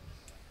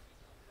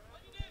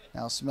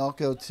 Now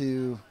Smelko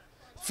to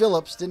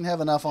Phillips. Didn't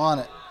have enough on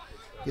it.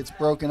 Gets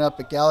broken up,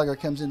 but Gallagher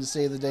comes in to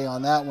save the day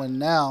on that one.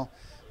 Now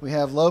we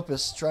have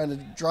Lopez trying to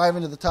drive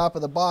into the top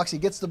of the box. He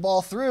gets the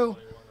ball through.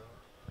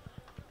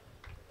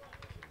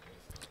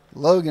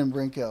 Logan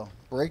Brinko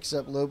breaks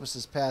up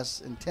Lopez's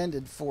pass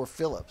intended for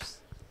Phillips.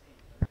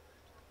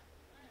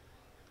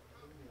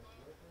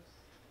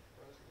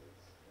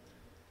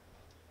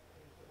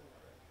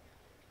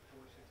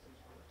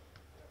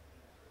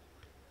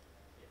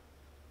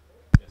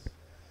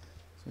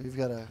 So we've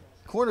got a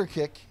corner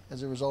kick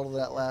as a result of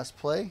that last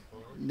play.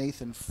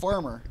 Nathan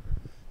Farmer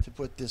to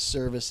put this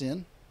service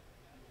in.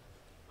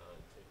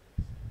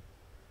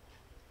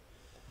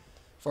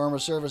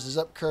 Farmer's service is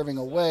up, curving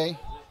away.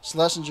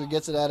 Schlesinger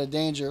gets it out of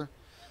danger.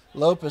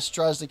 Lopez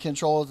tries to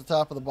control at the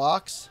top of the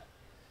box.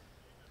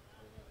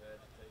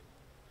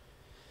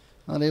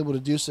 Unable to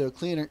do so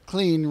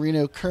clean.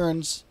 Reno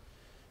Kearns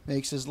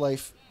makes his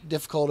life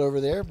difficult over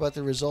there, but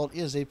the result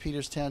is a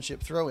Peters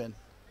Township throw-in.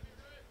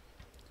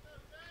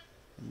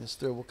 And this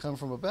throw will come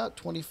from about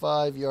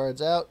 25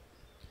 yards out.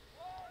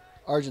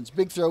 Argent's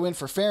big throw in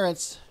for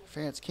Ferentz.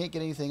 Ferentz can't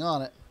get anything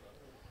on it.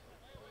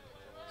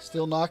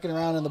 Still knocking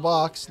around in the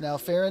box. Now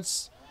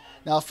Ferentz.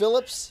 Now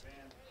Phillips.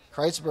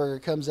 Kreitzberger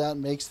comes out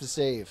and makes the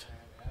save.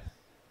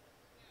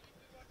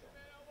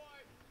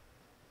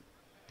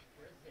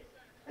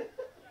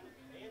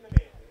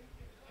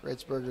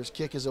 Kreitzberger's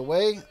kick is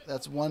away.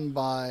 That's won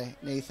by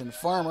Nathan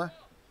Farmer.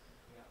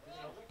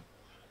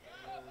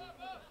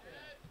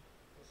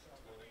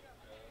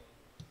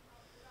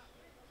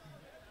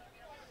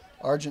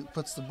 Argent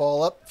puts the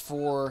ball up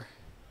for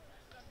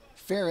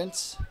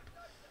Ferentz,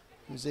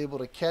 who's able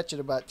to catch it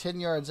about 10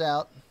 yards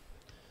out,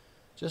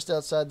 just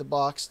outside the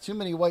box. Too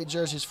many white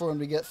jerseys for him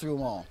to get through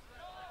them all.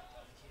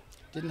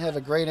 Didn't have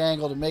a great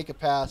angle to make a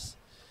pass,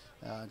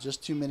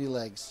 just too many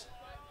legs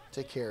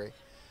to carry.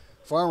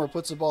 Farmer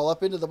puts the ball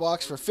up into the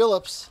box for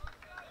Phillips.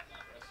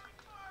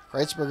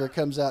 Kreitzberger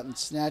comes out and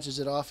snatches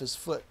it off his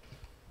foot.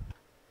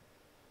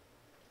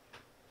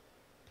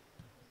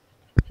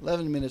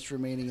 11 minutes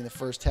remaining in the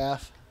first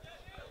half.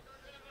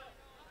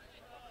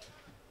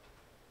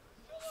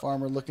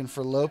 Farmer looking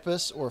for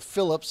Lopez or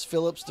Phillips.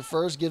 Phillips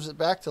defers, gives it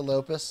back to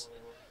Lopez.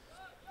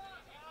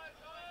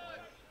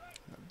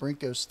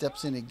 Brinko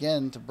steps in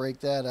again to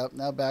break that up.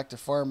 Now back to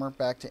Farmer,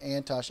 back to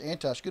Antosh.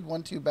 Antosh, good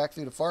 1-2 back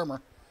through to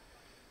Farmer.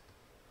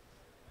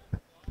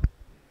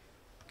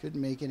 Couldn't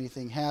make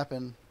anything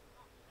happen,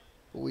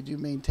 but we do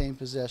maintain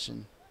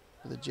possession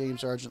with a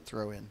James Argent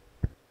throw in.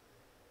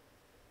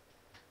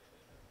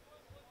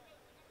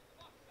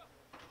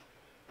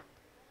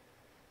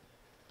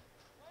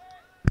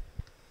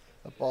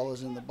 The ball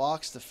is in the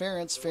box to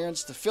Ferentz.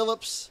 Ferentz to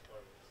Phillips.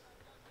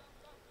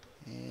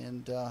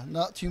 And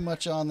not too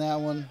much on that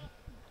one.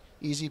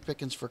 Easy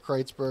pickings for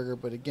Kreitzberger,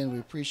 but again, we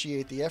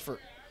appreciate the effort.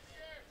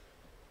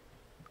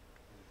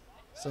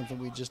 Something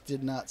we just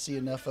did not see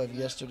enough of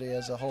yesterday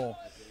as a whole.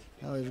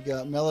 Now we've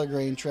got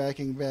Mellegrain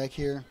tracking back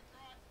here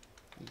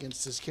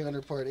against his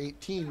counterpart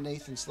 18,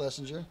 Nathan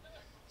Schlesinger.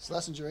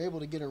 Schlesinger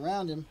able to get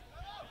around him,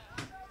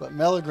 but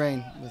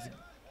Mellegrain with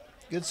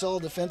good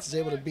solid defense is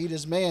able to beat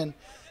his man.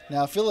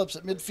 Now Phillips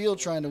at midfield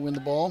trying to win the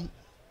ball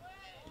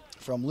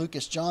from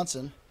Lucas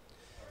Johnson.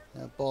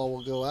 That ball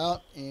will go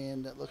out,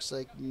 and it looks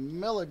like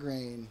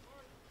Mellegrain.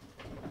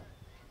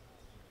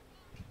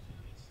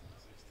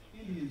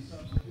 Indian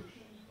substitution,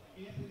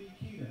 Anthony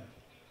Kita.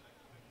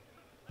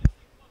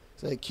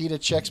 So Kita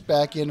checks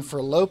back in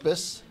for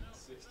Lopez.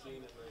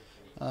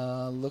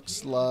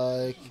 Looks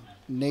like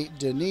Nate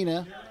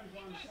Danina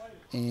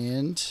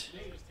and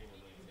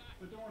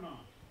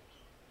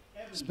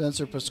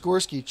Spencer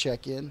Poskorsky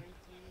check in.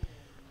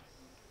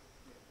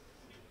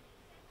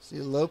 See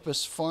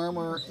Lopez,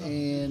 Farmer,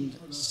 and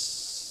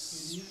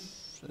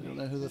I don't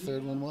know who the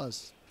third one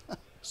was.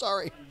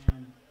 Sorry.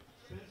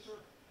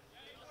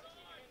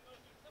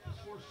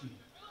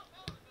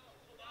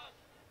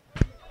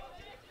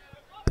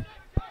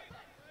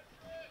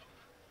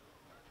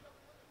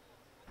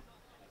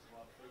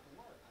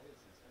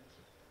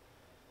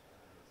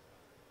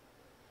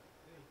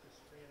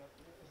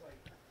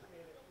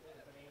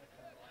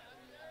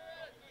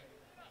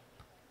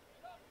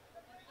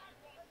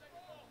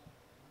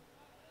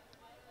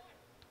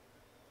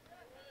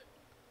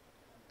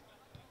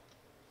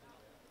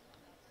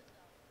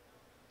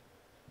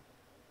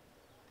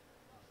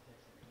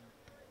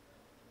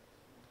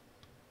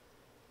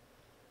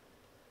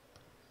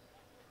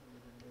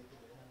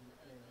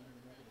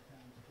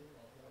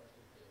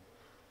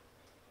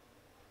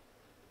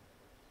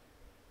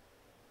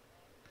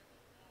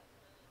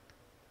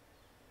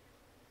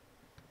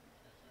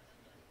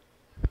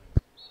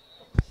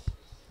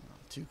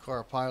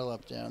 Two-car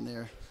pileup down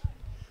there,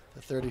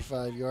 the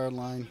 35-yard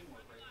line.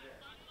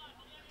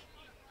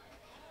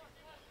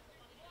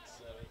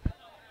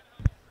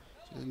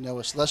 So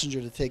Noah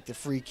Schlesinger to take the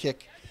free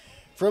kick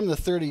from the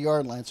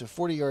 30-yard line, so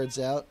 40 yards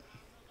out.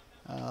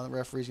 The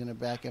referee's going to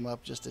back him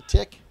up just a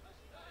tick.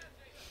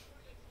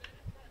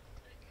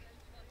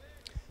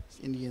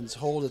 Indians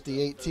hold at the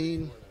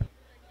 18.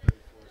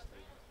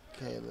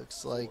 Okay,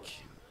 looks like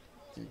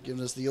they're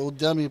giving us the old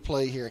dummy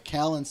play here.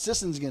 Callan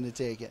Sisson's going to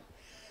take it.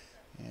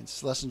 And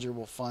Schlesinger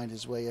will find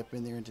his way up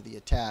in there into the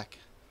attack,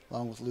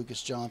 along with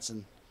Lucas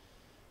Johnson.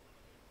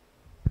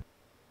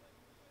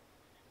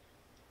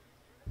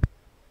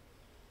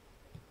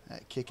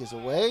 That kick is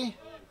away.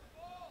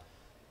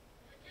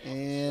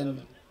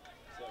 And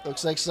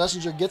looks like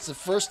Schlesinger gets the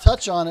first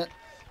touch on it.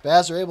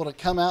 Baz are able to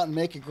come out and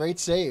make a great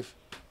save.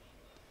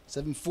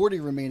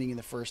 7:40 remaining in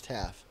the first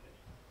half.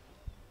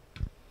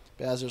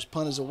 Bazer's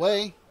punt is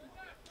away.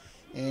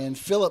 And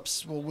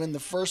Phillips will win the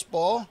first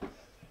ball.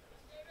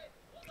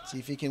 See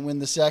if he can win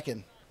the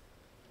second.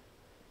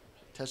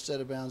 Touched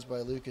out of bounds by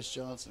Lucas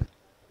Johnson.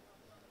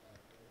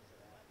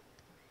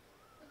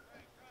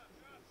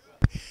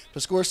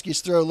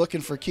 Poskorsky's throw looking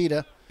for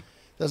Kita.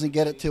 Doesn't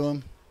get it to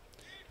him.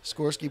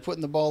 Poskorsky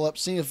putting the ball up.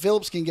 Seeing if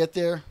Phillips can get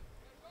there.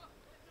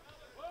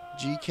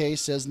 GK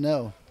says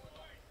no.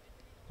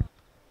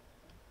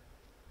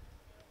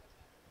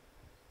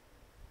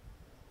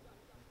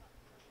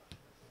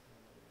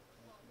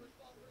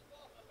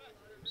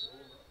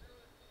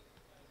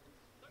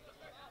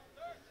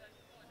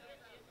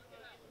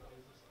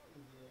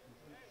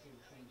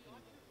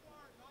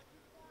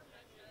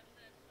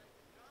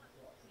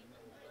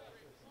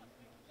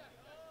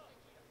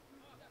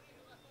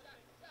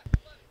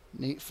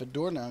 Nate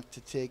Fedornak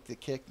to take the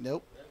kick.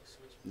 Nope.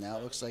 Now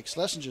it looks like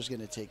Schlesinger's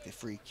going to take the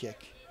free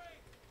kick.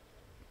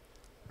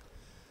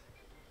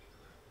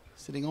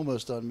 Sitting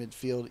almost on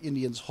midfield.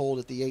 Indians hold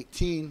at the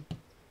 18.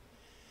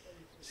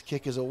 His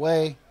kick is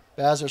away.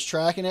 Bazer's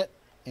tracking it,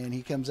 and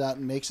he comes out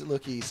and makes it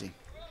look easy.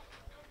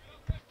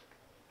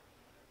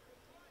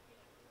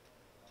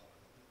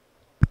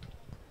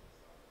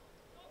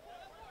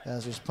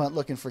 Bazer's punt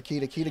looking for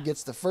Kita. Kita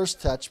gets the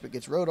first touch, but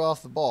gets rode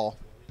off the ball.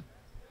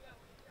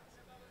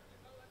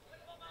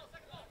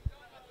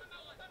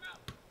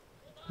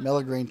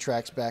 Mellegrain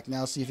tracks back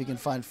now. See if he can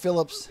find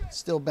Phillips.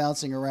 Still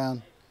bouncing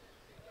around.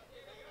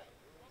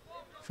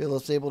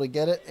 Phillips able to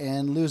get it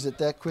and lose it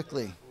that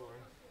quickly.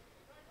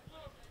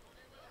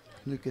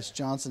 Lucas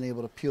Johnson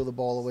able to peel the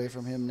ball away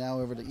from him. Now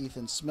over to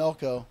Ethan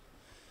Smelko.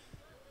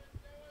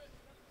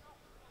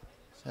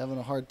 He's having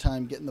a hard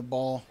time getting the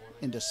ball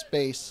into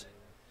space.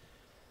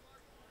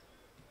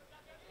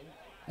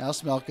 Now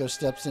Smelko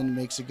steps in and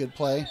makes a good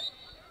play.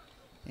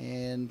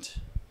 And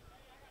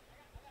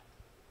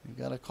we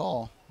got a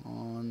call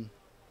on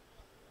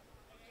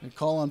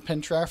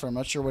Penn-Trafford. I'm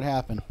not sure what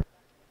happened,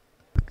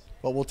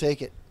 but we'll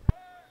take it.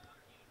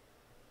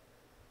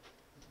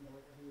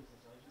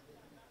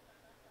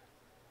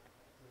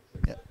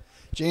 Yeah.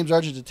 James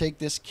Argent to take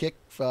this kick,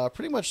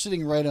 pretty much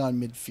sitting right on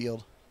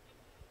midfield.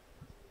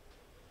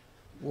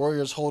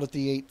 Warriors hold at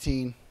the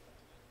 18.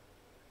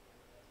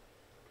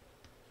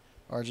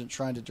 Argent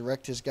trying to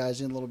direct his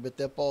guys in a little bit.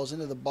 That ball's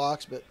into the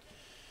box, but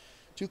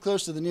too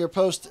close to the near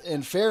post.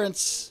 And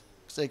Ferentz,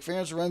 looks like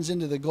Ferentz runs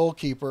into the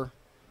goalkeeper.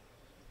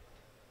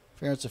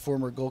 Ferentz, a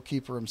former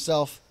goalkeeper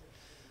himself.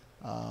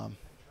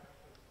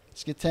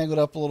 Just get tangled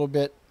up a little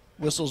bit.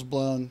 Whistle's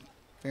blown.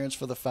 Ferentz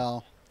for the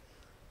foul.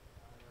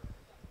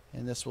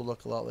 And this will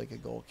look a lot like a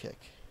goal kick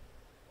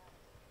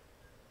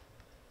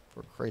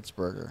for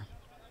Kreitzberger.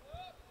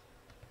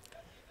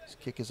 This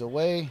kick is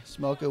away.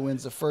 Smelko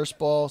wins the first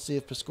ball. See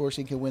if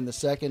Piskorski can win the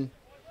second.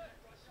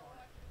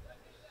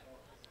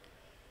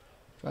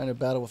 Trying to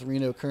battle with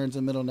Reno Kearns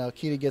in the middle. Now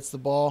Kita gets the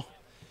ball.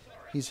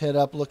 He's head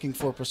up looking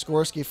for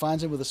Piskorski.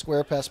 Finds him with a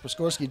square pass.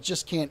 Piskorski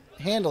just can't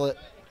handle it.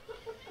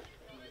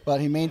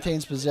 But he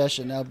maintains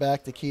possession. Now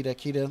back to Kita.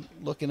 Kita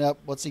looking up.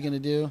 What's he going to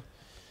do?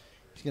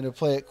 He's going to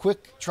play it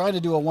quick. Trying to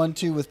do a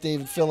 1-2 with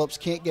David Phillips.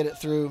 Can't get it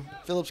through.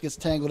 Phillips gets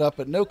tangled up,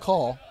 but no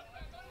call.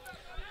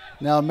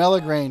 Now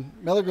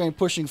Mellegrain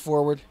pushing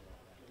forward.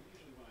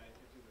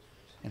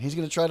 And he's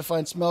going to try to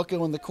find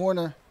Smelko in the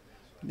corner.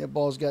 And that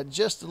ball's got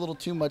just a little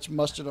too much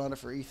mustard on it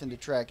for Ethan to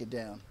track it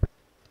down.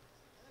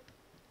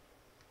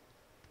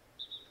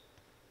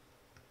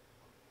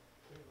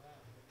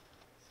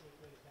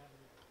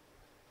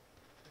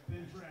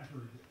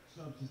 Penn-Trafford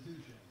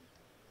substitution.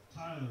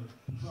 Tyler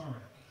Zarek.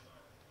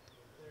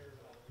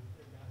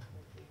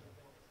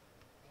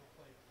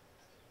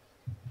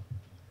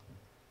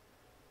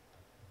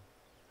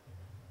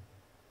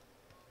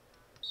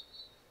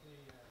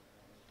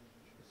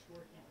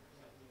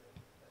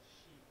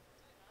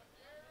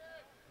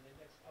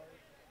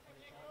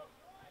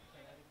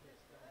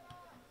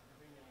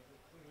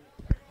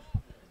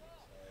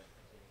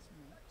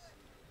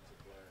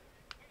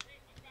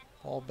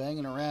 Ball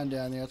banging around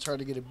down there. It's hard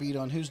to get a beat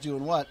on who's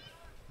doing what.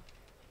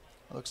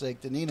 Looks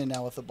like Danina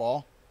now with the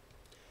ball.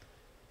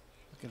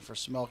 Looking for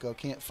Smelko.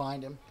 Can't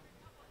find him.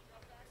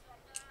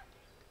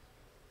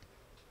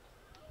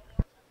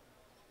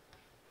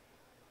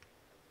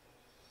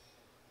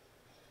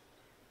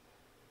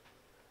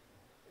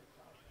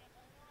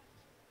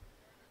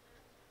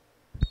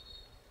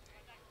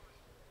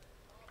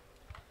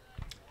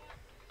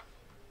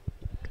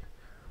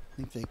 I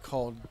think they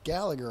called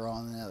Gallagher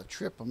on the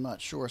trip. I'm not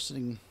sure.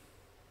 Sitting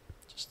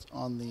just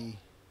on the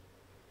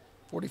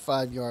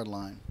 45-yard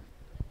line.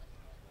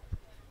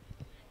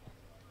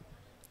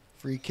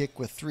 Free kick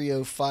with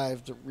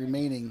 3:05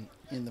 remaining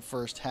in the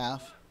first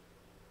half.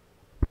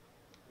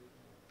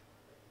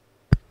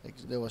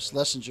 There was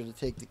Schlesinger to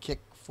take the kick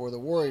for the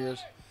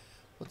Warriors.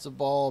 Puts the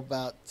ball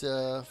about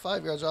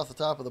 5 yards off the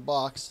top of the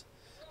box.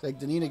 Like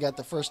Danina got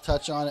the first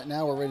touch on it.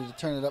 Now we're ready to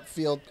turn it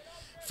upfield.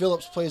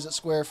 Phillips plays it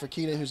square for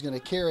Kita, who's going to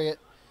carry it.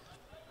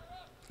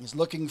 He's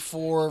looking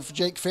for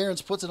Jake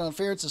Ferentz, puts it on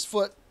Ferentz's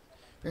foot.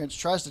 Ferentz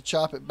tries to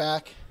chop it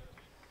back.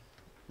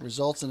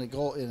 Results in a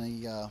goal,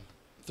 in a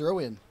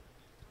throw-in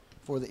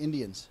for the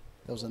Indians.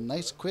 That was a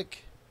nice,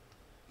 quick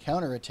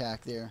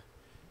counterattack there.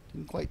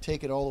 Didn't quite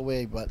take it all the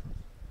way, but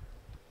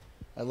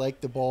I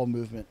like the ball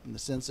movement and the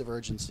sense of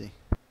urgency.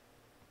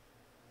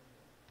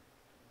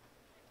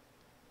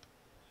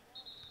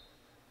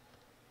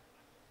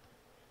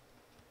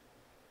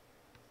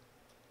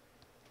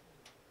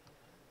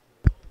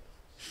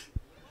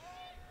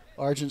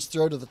 Argent's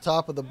throw to the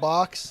top of the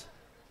box.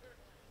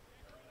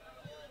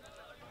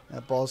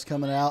 That ball's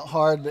coming out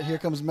hard, but here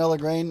comes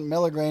Mellegrain.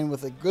 Mellegrain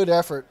with a good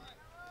effort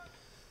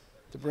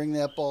to bring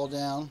that ball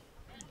down.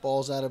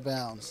 Ball's out of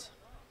bounds.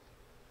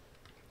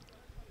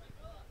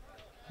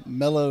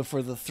 Mello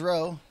for the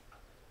throw.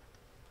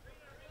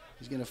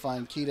 He's going to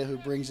find Kita, who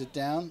brings it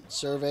down.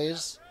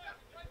 Surveys.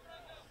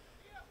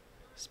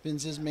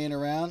 Spins his man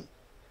around.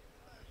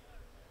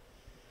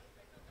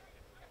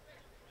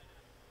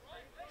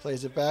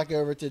 Plays it back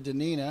over to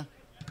Danina.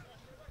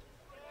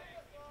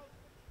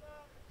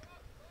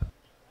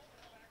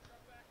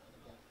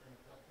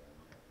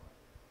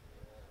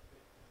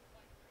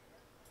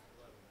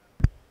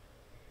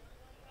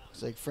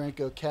 Looks like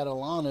Franco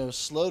Catalano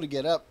slow to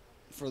get up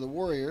for the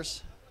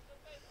Warriors.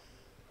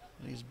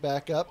 He's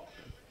back up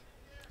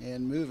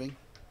and moving.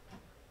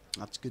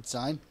 That's a good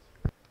sign.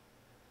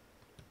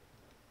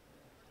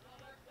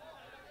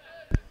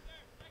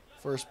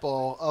 First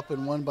ball up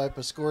and won by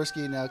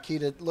Piskorski. Now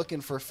Kita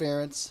looking for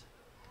Ferentz.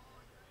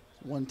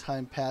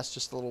 One-time pass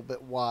just a little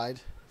bit wide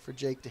for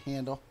Jake to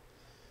handle.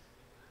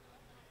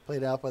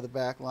 Played out by the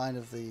back line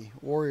of the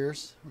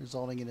Warriors,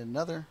 resulting in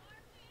another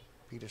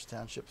Peters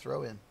Township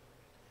throw-in.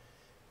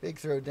 Big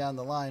throw down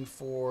the line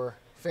for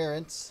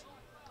Ferentz.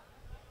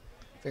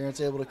 Ferentz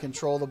able to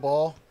control the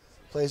ball.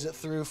 Plays it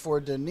through for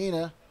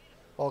Danina.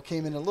 Ball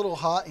came in a little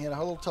hot. He had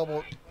a little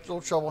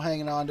trouble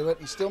hanging on to it.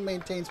 He still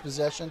maintains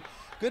possession.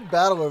 Good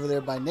battle over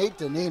there by Nate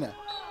Danina.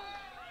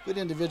 Good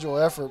individual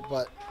effort,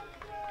 but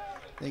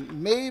I think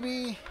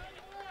maybe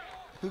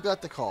who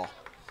got the call?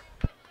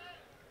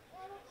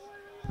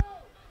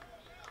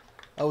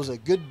 That was a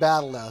good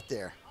battle out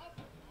there.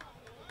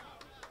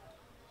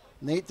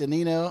 Nate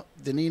Danina,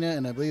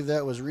 and I believe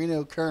that was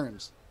Reno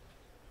Kearns.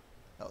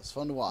 That was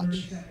fun to watch.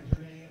 30 seconds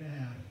remaining in the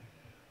half.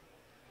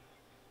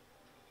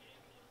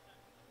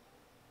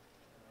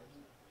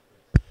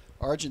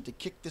 Argent to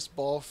kick this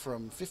ball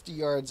from 50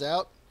 yards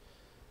out.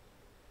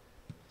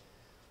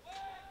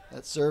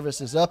 That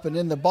service is up and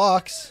in the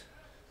box.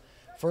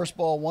 First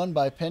ball won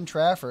by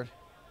Penn-Trafford.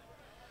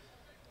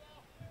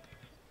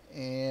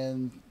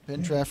 And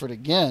Penn-Trafford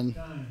again,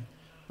 I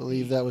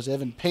believe that was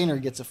Evan Painter,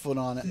 gets a foot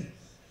on it.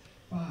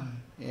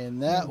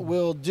 And that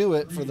will do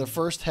it for the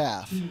first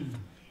half.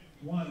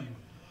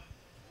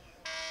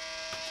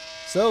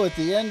 So at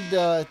the end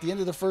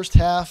of the first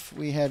half,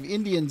 we have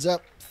Indians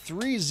up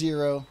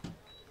 3-0.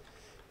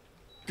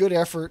 Good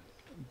effort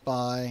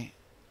by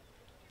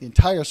the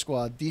entire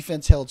squad.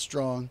 Defense held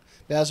strong.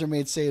 Bazzer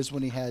made saves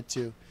when he had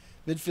to.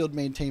 Midfield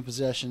maintained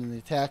possession, and the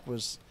attack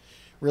was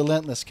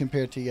relentless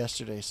compared to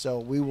yesterday. So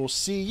we will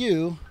see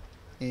you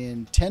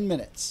in 10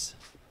 minutes.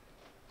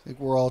 I think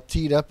we're all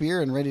teed up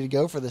here and ready to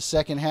go for the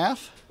second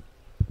half.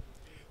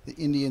 The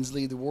Indians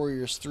lead the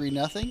Warriors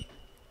 3-0.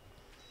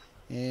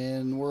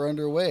 And we're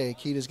underway.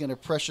 Akita's going to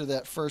pressure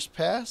that first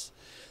pass.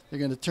 They're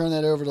going to turn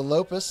that over to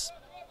Lopez.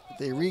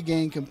 They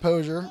regain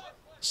composure.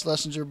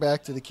 Schlesinger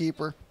back to the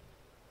keeper.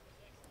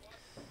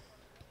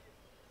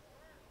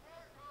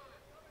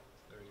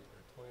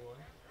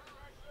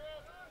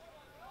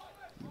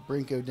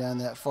 Brinko down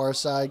that far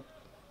side.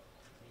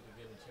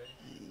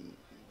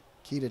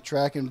 Akita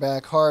tracking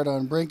back hard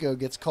on Brinko,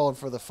 gets called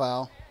for the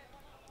foul.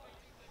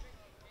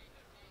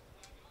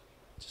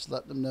 Just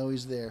let them know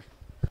he's there.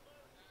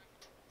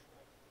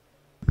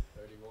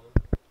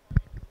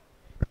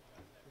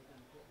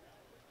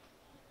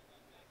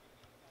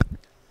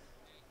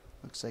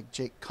 Looks like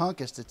Jake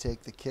Conkus to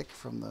take the kick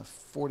from the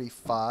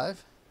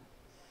 45.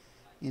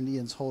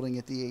 Indians holding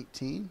at the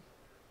 18.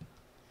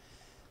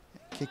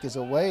 Kick is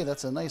away.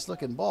 That's a nice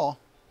looking ball.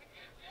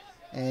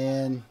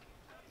 And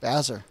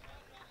Bazzer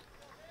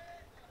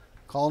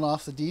calling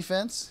off the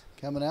defense,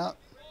 coming out,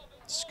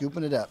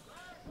 scooping it up.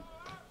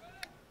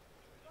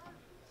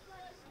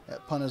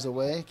 That punt is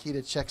away.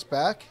 Akita checks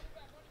back.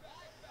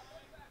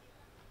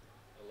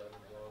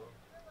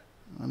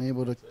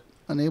 Unable to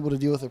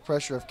deal with the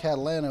pressure of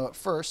Catalano at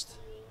first.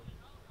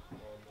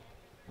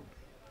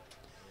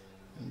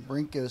 And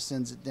Brinko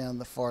sends it down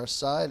the far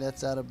side.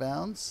 That's out of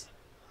bounds.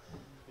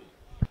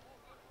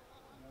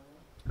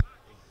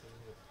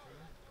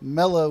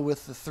 Mello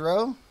with the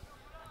throw.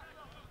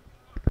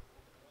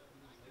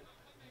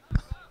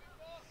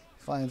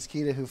 Finds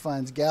Kita, who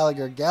finds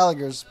Gallagher.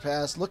 Gallagher's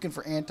pass looking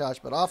for Antosh,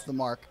 but off the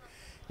mark.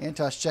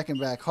 Antosh checking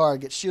back hard.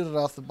 Gets shielded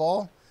off the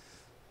ball.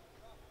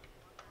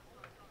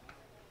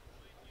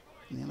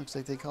 And it looks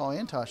like they call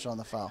Antosh on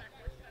the foul.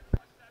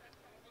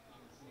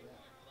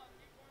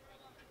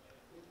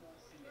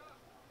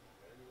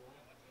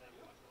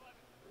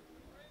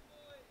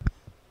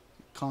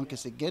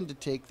 Conkus again to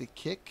take the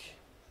kick.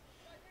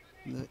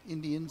 The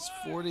Indians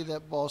 40.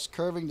 That ball's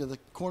curving to the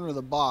corner of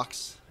the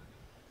box.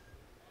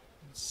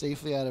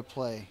 Safely out of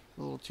play.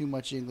 A little too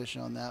much English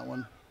on that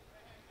one.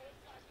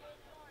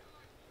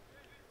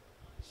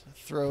 So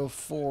throw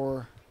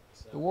for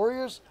the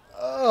Warriors.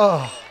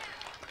 Oh.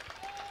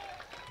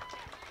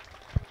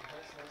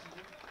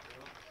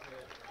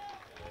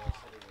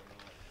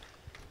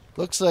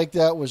 Looks like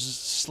that was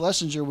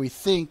Schlesinger, we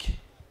think,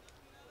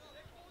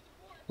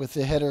 with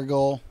the header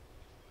goal.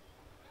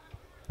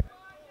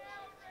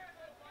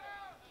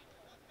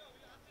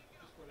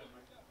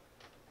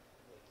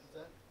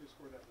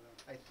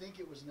 I think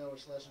it was Noah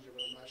Schlesinger,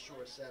 but I'm not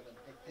sure. 7,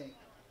 I think.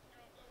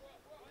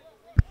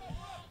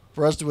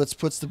 Brustowitz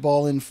puts the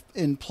ball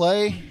in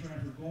play.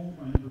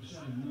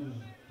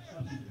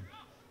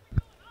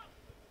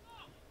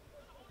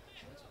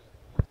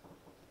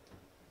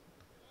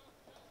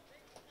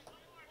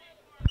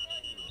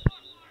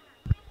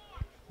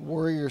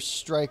 Warriors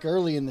strike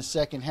early in the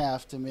second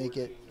half to make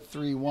it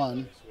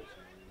 3-1.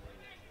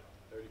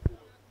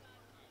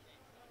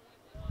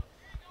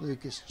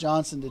 Lucas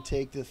Johnson to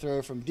take the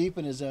throw from deep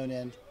in his own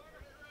end.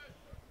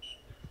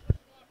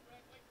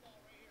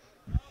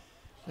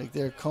 I think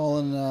they're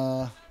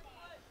calling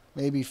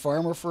maybe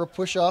Farmer for a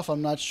push-off.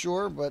 I'm not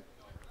sure, but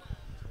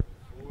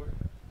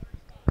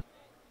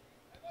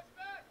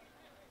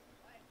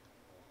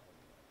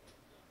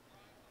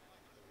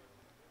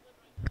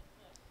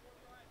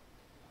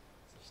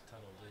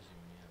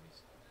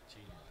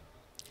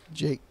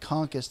Jake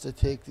Conkus to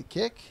take the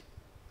kick.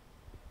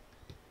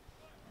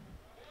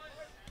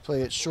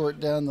 Play it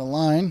short down the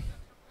line.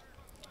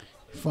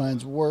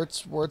 Finds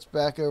Wirtz. Wirtz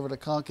back over to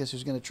Conkus,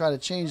 who's going to try to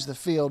change the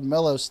field.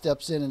 Mello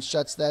steps in and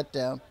shuts that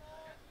down.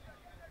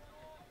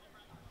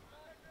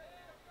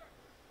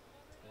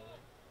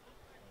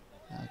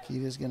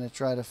 Akita's going to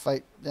try to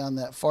fight down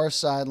that far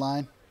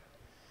sideline.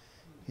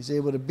 He's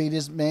able to beat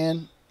his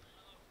man.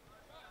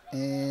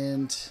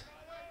 And,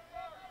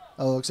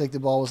 looks like the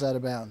ball was out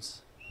of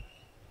bounds.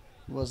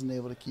 He wasn't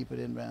able to keep it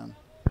inbound.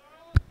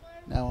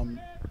 Now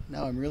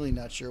I'm really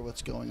not sure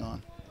what's going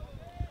on.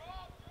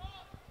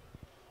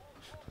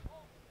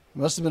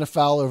 Must have been a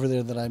foul over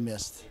there that I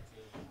missed.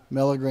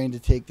 Mellograin to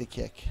take the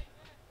kick.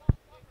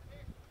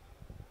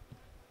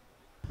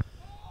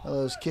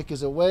 Mello's kick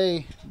is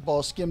away.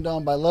 Ball skimmed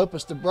on by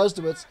Lopez to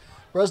Brustowitz.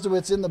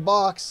 Brustowitz in the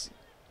box.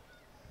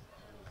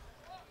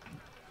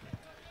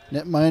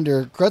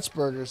 Netminder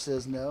Krutzberger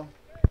says no.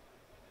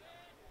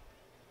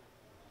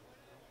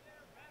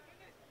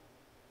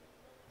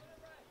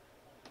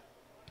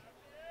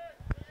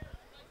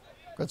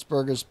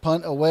 Kretzberger's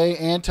punt away.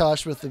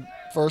 Antosh with the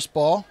first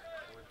ball.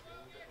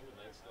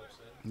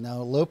 Now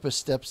Lopez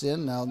steps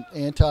in. Now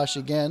Antosh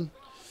again.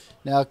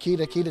 Now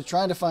Kita. Kita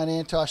trying to find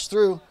Antosh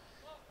through.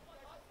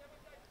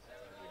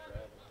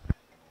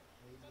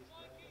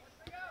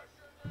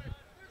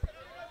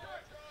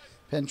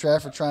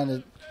 Penn-Trafford trying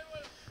to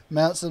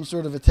mount some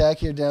sort of attack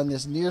here down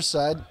this near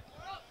side.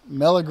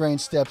 Mellegrain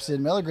steps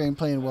in. Mellegrain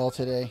playing well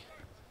today.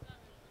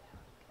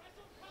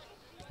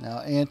 Now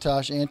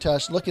Antosh.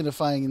 Antosh looking to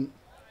find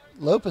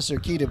Lopez or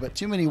Kita, but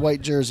too many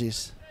white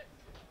jerseys.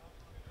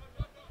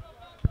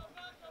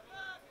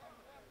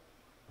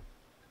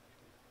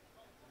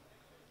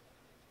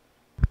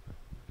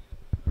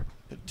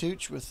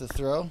 Tooch with the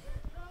throw.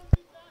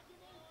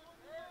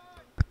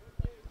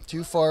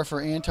 Too far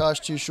for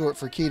Antosh, too short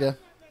for Kita.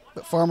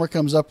 But Farmer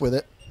comes up with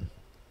it.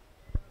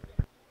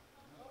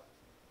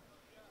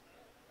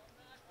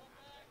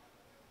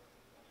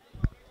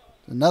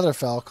 Another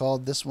foul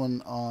called, this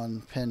one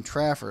on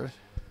Penn-Trafford.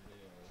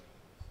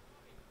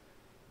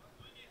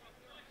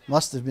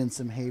 Must have been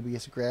some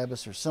habeas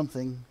grabus or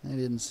something. I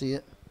didn't see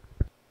it.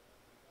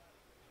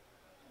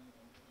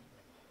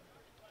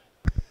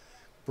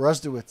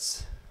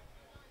 Brusdowitz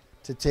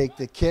to take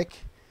the kick.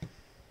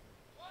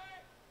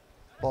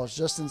 Ball's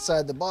just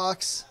inside the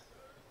box.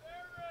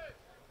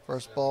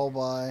 First ball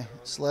by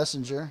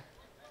Schlesinger.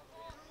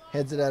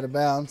 Heads it out of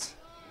bounds.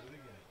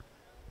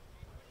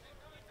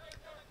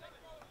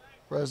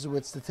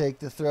 Brusdowitz to take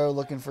the throw,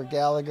 looking for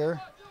Gallagher.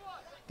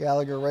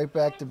 Gallagher right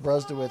back to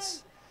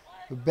Brusdowitz,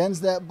 who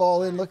bends that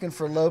ball in, looking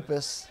for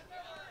Lopez.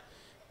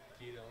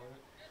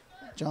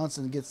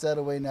 Johnson gets that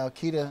away now.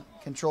 Kita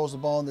controls the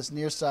ball on this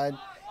near side.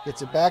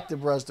 Gets it back to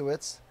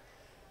Brusdowitz.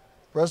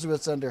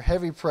 Brusdowitz under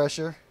heavy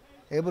pressure,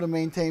 able to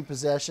maintain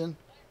possession.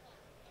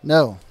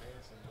 No.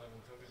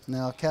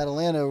 Now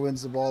Catalano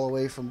wins the ball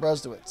away from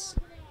Brusdowitz.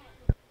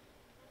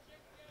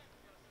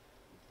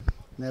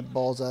 And that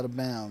ball's out of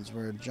bounds,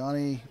 where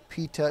Johnny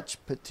P-Touch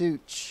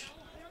Patuch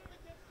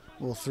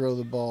will throw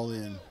the ball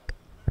in.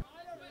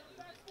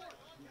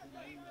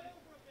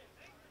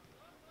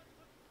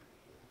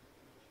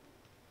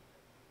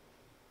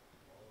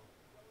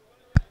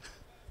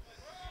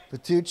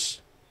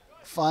 Patuch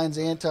finds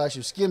Antosh,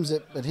 who skims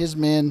it, but his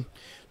man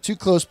too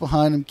close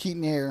behind him.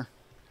 Keaton Air.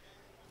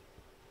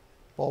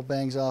 Ball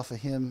bangs off of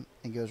him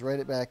and goes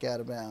right back out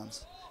of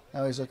bounds.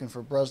 Now he's looking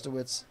for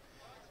Brusdowitz.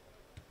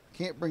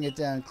 Can't bring it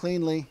down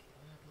cleanly.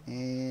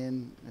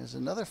 And there's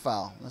another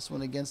foul. This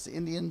one against the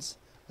Indians.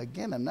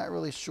 Again, I'm not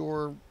really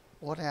sure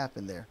what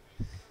happened there.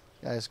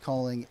 Guy's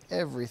calling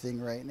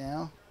everything right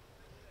now.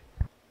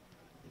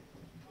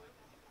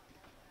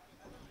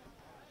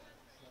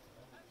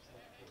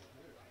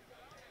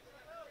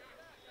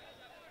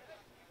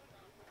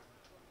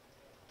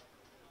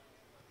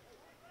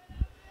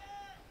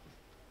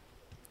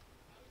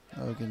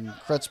 Logan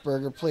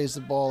Kretzberger plays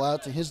the ball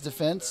out to his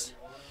defense,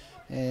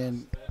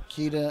 and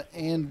Kita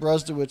and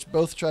Brusdowitz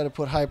both try to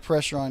put high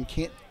pressure on.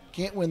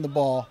 Can't win the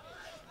ball.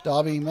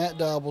 Matt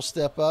Daub will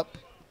step up.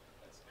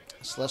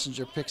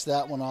 Schlesinger picks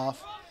that one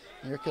off.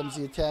 Here comes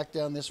the attack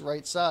down this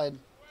right side.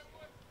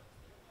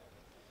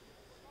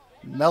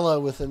 Mello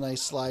with a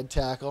nice slide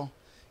tackle.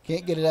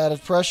 Can't get it out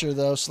of pressure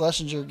though.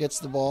 Schlesinger gets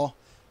the ball.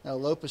 Now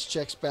Lopez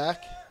checks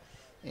back,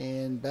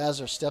 and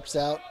Bazar steps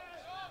out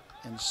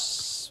and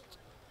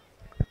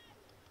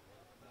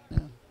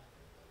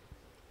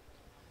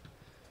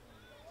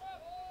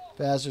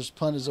Bazar's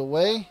punt is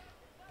away.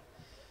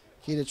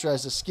 Kita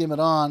tries to skim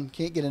it on.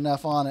 Can't get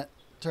enough on it.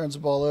 Turns the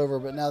ball over,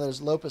 but now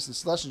there's Lopez and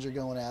Schlesinger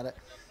going at it.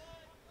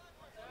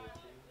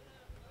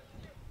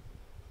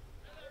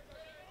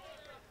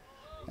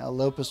 Now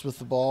Lopez with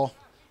the ball.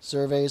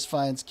 Surveys,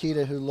 finds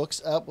Kita, who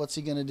looks up. What's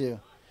he going to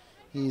do?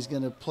 He's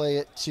going to play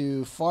it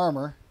to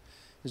Farmer,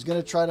 who's going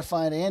to try to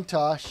find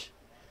Antosh,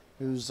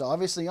 who's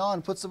obviously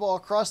on. Puts the ball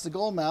across the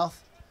goal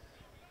mouth.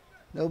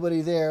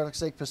 Nobody there.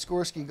 Looks like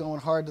Piskorski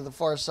going hard to the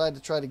far side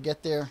to try to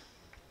get there.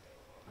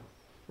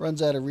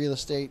 Runs out of real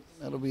estate.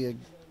 That'll be a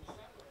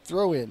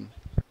throw-in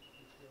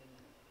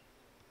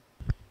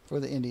for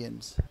the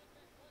Indians.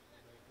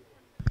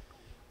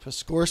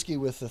 Piskorski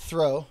with the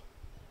throw.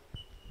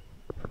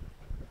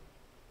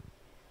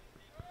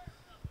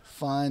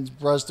 Finds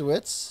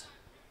Brusdowitz.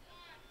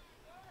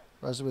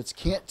 Brusdowitz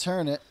can't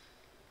turn it.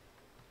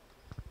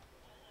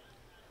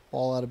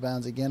 Ball out of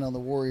bounds again on the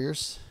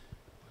Warriors.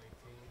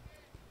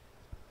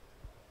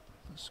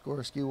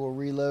 Piskorski will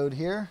reload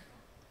here.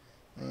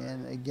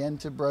 And again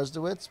to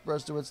Brusdowitz.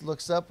 Brusdowitz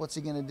looks up. What's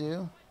he going to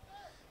do?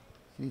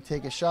 Can he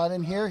take a shot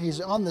in here?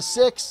 He's on the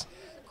 6.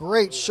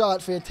 Great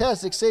shot.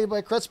 Fantastic save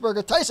by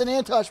Kretzberger. Tyson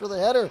Antosh with a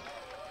header.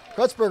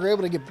 Kretzberger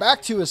able to get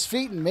back to his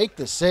feet and make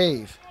the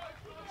save.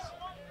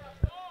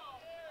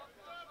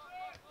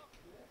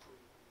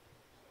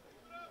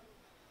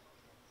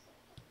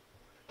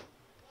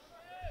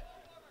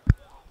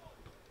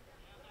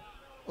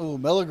 Ooh,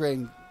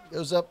 Mellegrain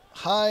goes up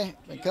high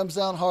and comes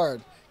down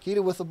hard.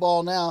 Kita with the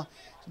ball now.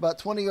 He's about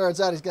 20 yards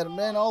out. He's got a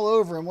man all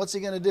over him. What's he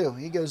going to do?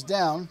 He goes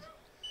down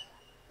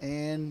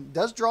and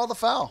does draw the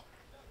foul.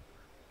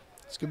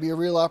 This could be a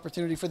real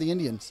opportunity for the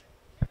Indians.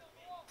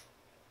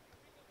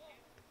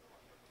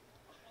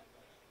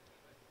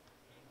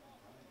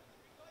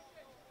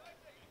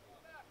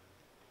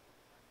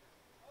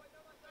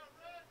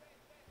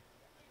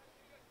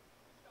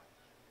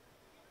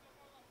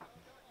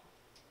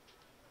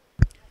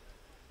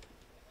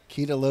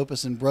 Kita,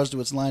 Lopez, and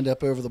Brusdowitz lined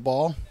up over the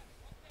ball.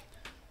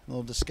 A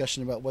little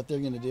discussion about what they're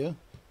going to do.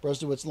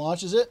 Brusdowitz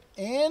launches it,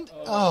 and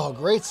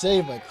great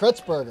save by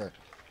Kretzberger.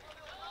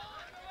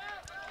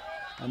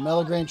 And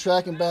Mellegrain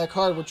tracking back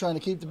hard. We're trying to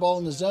keep the ball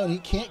in the zone. He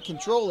can't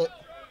control it.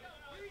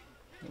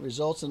 It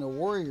results in a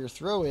Warrior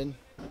throw-in.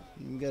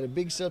 We've got a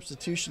big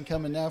substitution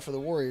coming now for the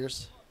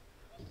Warriors.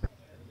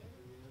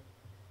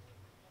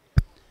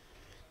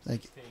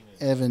 Like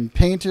Evan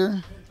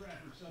Painter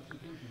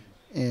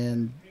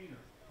and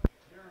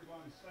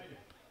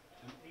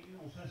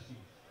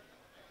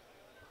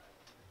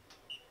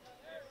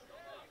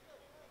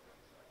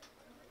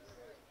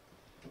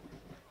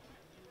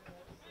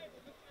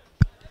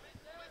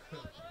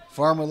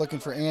Farmer looking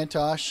for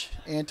Antosh.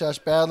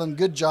 Antosh battling.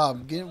 Good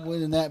job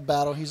winning that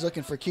battle. He's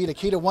looking for Kita.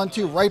 Kita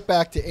 1-2 right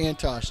back to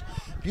Antosh.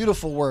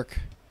 Beautiful work.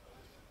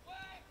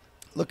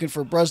 Looking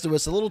for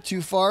Brusdowitz a little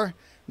too far.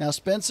 Now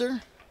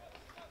Spencer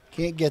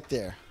can't get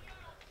there.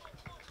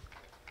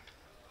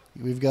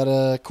 We've got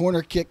a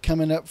corner kick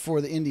coming up for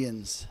the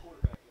Indians.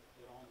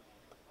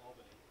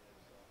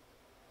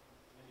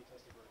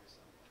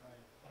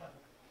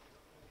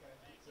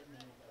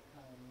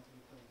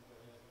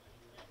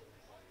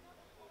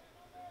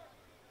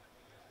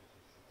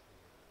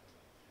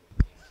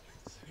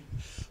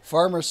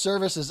 Farmer's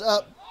service is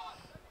up.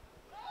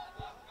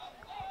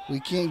 We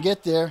can't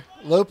get there.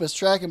 Lopez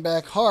tracking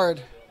back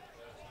hard.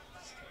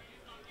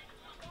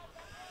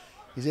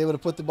 He's able to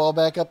put the ball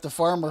back up to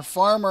Farmer.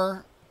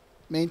 Farmer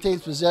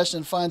maintains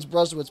possession, finds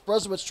Brusdowitz.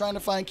 Brusdowitz trying to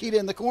find Kita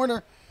in the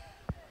corner.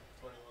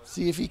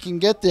 See if he can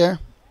get there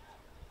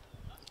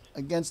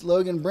against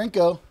Logan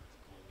Brinko.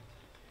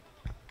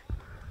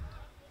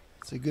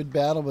 It's a good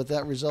battle, but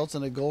that results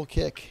in a goal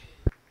kick.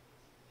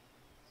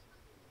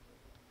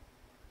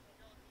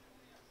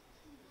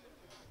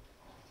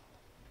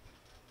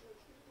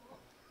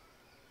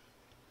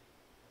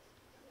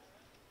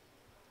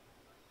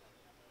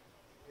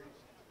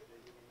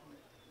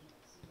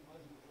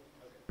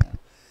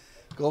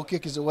 Goal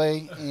kick is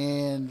away,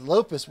 and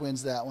Lopez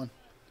wins that one.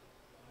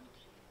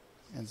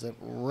 Ends up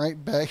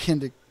right back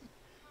into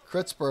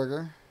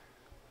Kretzberger,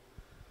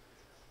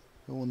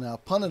 who will now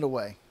punt it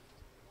away.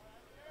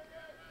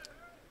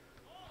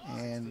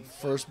 And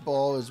first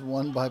ball is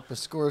won by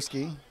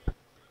Piskorski.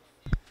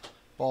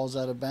 Ball's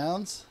out of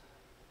bounds.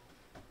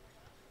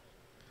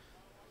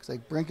 Looks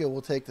like Brinko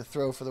will take the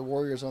throw for the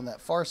Warriors on that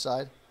far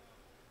side.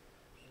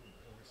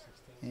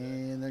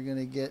 And they're going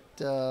to get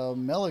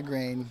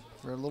Mellegrain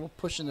for a little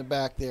push in the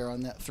back there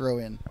on that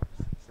throw-in.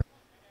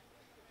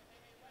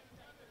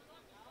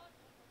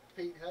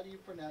 Pete, how do you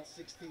pronounce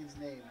 16's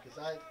name? Because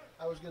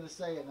I was going to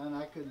say it and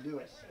I couldn't do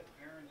it.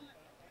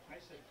 I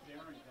said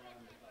Darren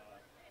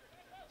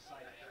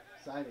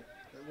Sidek.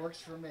 It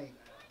works for me.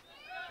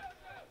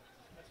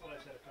 That's what I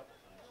said a couple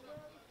times.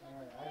 All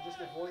right, I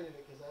just avoided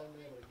it because I haven't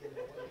been able to get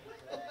it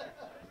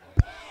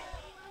away.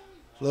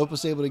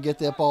 Lopez able to get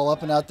that ball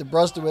up and out to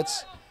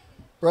Brusdowitz.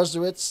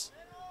 Brusdowitz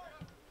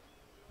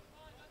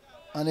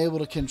unable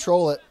to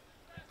control it,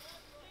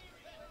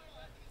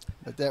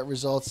 but that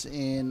results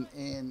in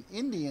an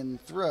Indian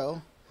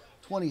throw.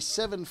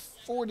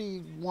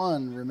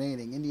 27:41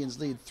 remaining. Indians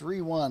lead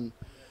 3-1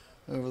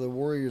 over the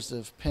Warriors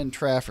of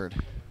Penn-Trafford.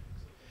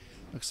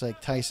 Looks like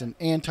Tyson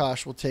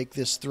Antosh will take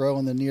this throw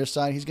on the near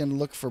side. He's going to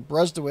look for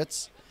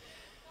Brusdowitz.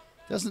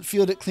 Doesn't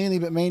field it cleanly,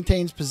 but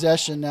maintains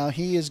possession. Now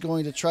he is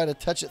going to try to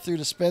touch it through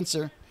to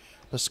Spencer.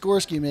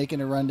 Piskorski making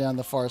a run down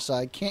the far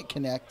side. Can't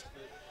connect.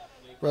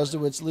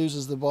 Brusdowitz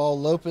loses the ball.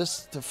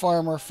 Lopez to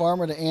Farmer.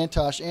 Farmer to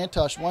Antosh.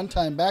 Antosh one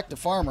time back to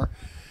Farmer.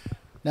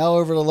 Now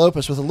over to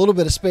Lopez with a little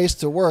bit of space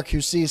to work.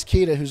 Who sees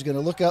Kita, who's going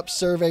to look up,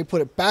 survey,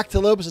 put it back to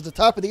Lopez at the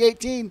top of the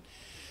 18.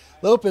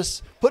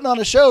 Lopez putting on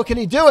a show. Can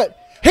he do it?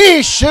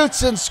 He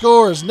shoots and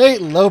scores.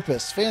 Nate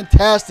Lopez.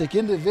 Fantastic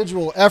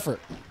individual effort.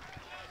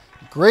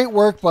 Great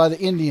work by the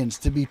Indians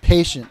to be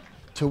patient,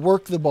 to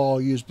work the ball,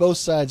 use both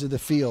sides of the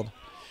field.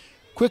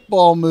 Quick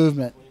ball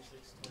movement.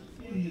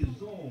 Indians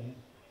goal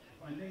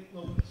by Nate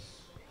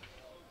Lopez.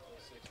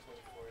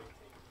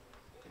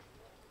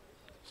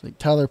 It's like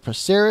Tyler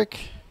Paseric,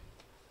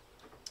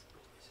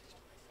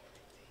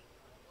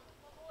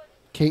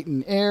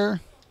 Caton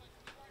Ayer,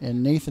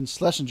 and Nathan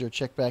Schlesinger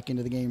check back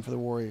into the game for the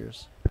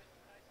Warriors. It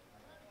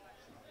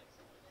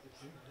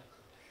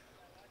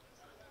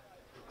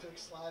took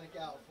Slidic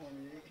out for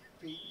me,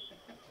 Pete.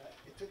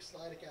 It took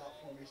Slidic out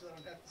for me, so I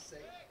don't have to say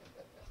it.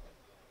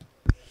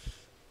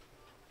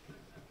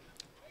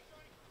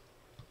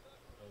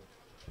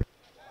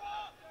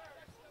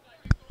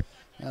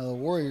 Now the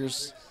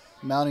Warriors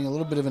mounting a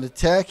little bit of an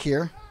attack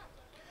here.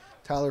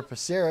 Tyler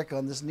Paseric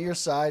on this near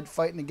side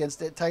fighting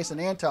against Tyson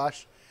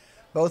Antosh.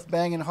 Both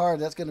banging hard.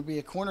 That's going to be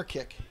a corner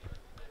kick.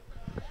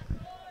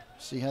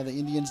 See how the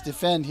Indians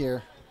defend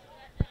here.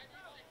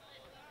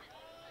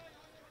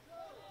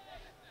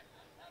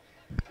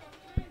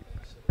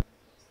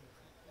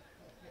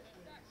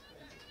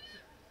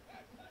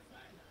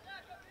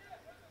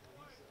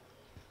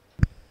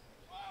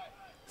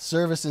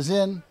 Service is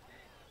in.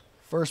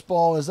 First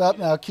ball is up.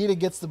 Now Kita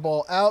gets the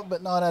ball out,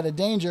 but not out of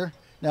danger.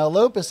 Now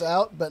Lopez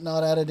out, but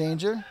not out of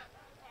danger.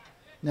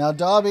 Now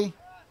Dobby,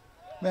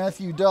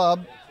 Matthew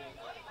Dobb.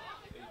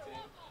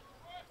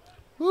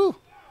 Woo!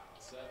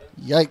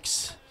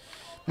 Yikes.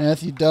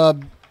 Matthew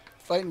Dobb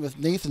fighting with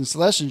Nathan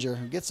Schlesinger,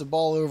 who gets the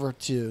ball over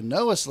to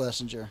Noah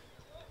Schlesinger.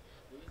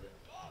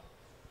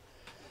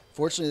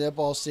 Fortunately, that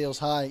ball sails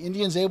high.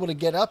 Indians able to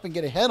get up and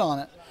get ahead on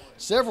it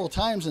several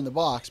times in the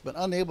box, but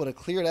unable to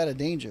clear it out of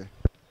danger.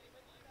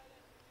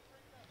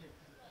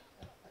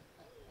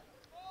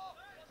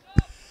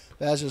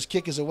 Badger's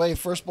kick is away.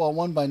 First ball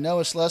won by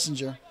Noah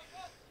Schlesinger.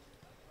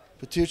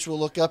 Patuch will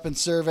look up and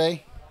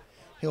survey.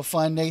 He'll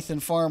find Nathan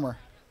Farmer.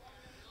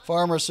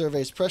 Farmer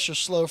surveys. Pressure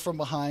slow from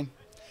behind.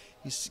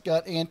 He's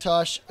got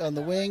Antosh on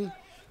the wing.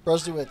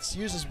 Brusdowitz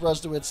uses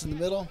Brusdowitz in the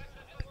middle.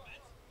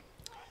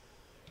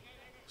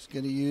 He's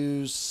going to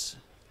use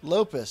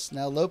Lopez.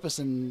 Now Lopez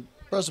and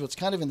Brusdowitz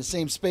kind of in the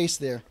same space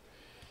there.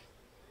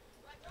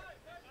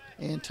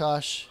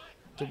 Antosh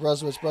to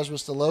Brusdowitz.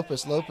 Brusdowitz to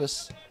Lopez.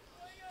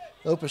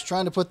 Lopez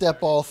trying to put that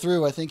ball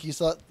through. I think he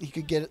thought he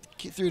could get it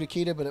through to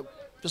Kita, but it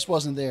just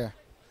wasn't there.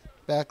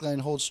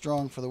 Backline holds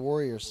strong for the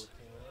Warriors.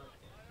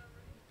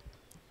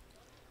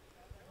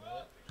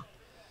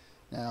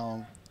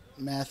 Now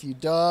Matthew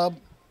Dobb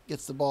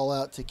gets the ball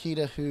out to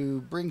Kita,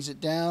 who brings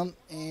it down,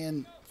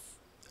 and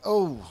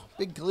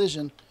big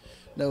collision.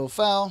 No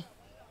foul.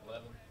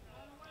 11.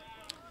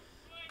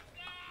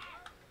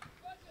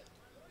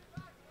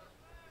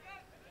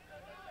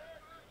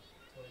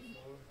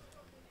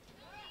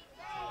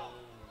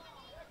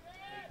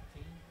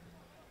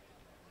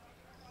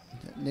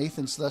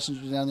 Nathan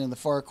Schlesinger down there in the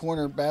far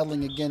corner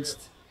battling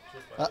against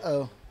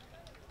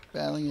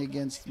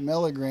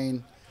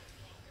Mellegrain.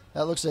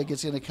 That looks like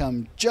it's going to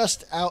come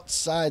just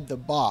outside the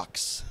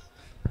box.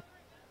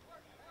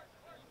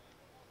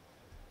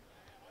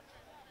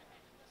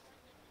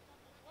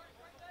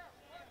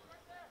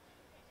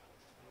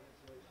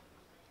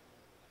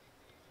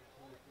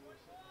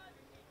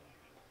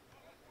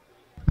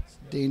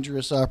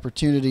 Dangerous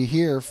opportunity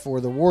here for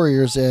the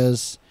Warriors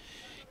as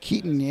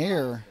Keaton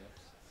Air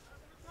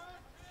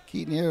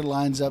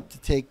lines up to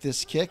take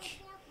this kick.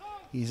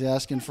 He's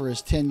asking for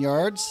his 10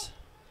 yards.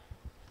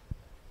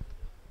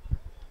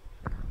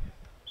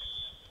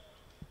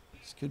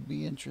 This could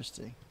be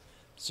interesting.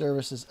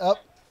 Service is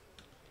up.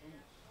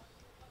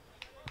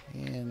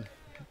 And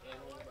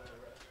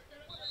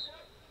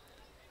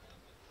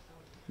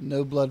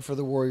no blood for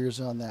the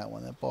Warriors on that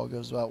one. That ball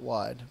goes out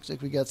wide. Looks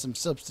like we got some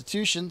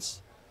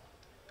substitutions.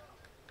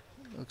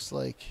 Looks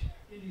like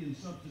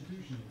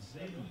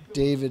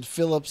David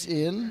Phillips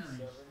in.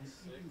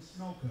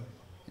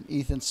 And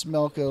Ethan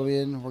Smelko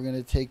in. We're going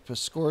to take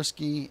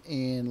Poskorsky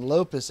and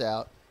Lopez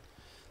out.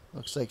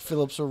 Looks like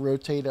Phillips will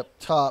rotate up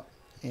top,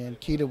 and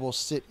Kita will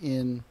sit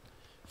in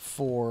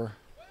for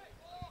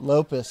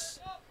Lopez.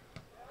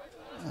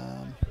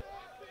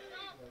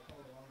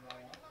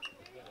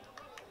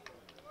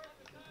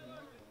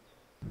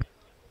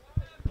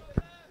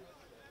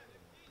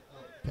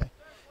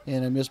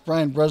 And I miss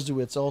Brian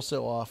Brusdowitz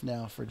also off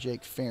now for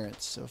Jake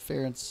Ferentz. So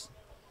Ferentz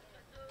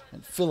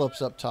and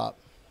Phillips up top.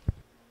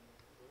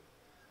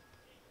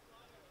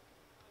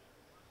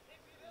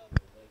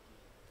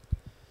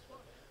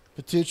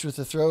 Patuch with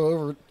the throw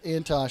over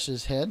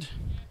Antosh's head.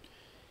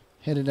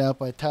 Headed out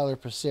by Tyler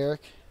Paseric.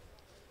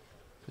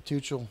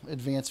 Patuch will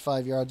advance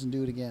 5 yards and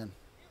do it again.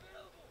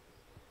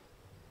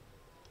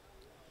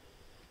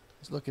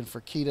 He's looking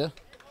for Kita.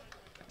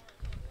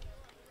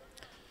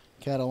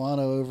 Catalano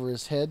over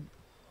his head.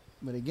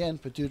 But again,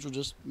 Patuch will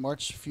just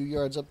march a few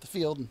yards up the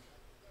field and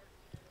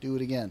do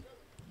it again.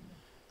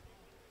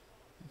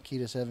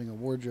 Kita's having a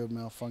wardrobe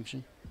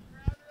malfunction.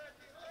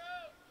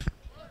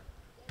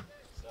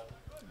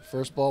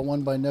 First ball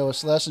won by Noah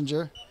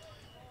Schlesinger.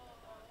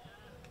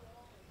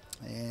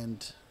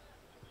 And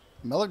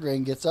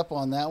Mellegrain gets up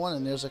on that one,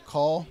 and there's a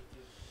call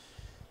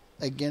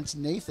against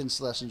Nathan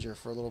Schlesinger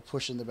for a little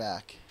push in the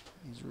back.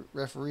 His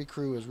referee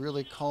crew is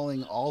really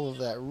calling all of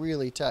that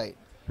really tight.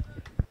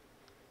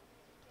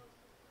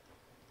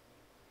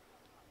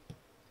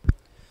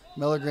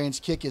 Mellegrain's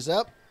kick is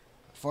up.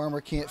 Farmer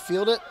can't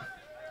field it.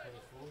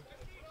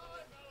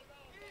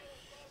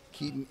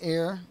 Keaton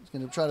Air is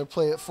going to try to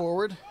play it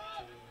forward.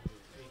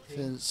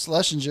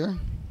 Schlesinger.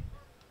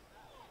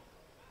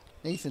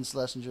 Nathan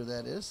Schlesinger,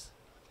 that is.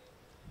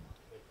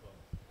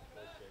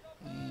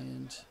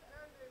 And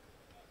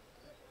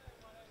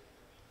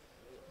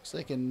looks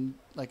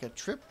like a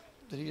trip.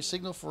 Did he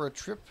signal for a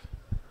trip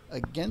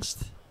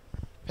against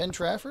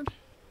Penn-Trafford?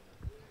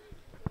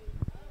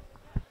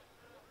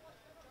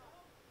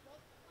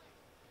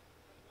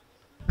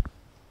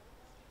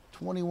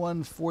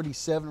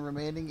 .47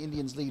 remaining.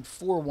 Indians lead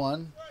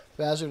 4-1.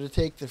 Bazzer to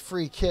take the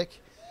free kick.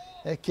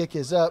 That kick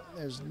is up.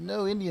 There's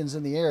no Indians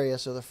in the area,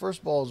 so the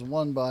first ball is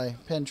won by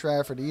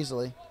Penn-Trafford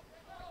easily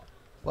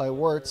by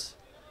Wirtz.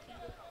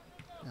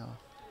 Now,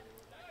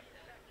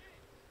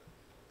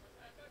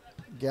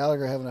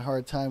 Gallagher having a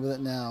hard time with it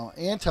now.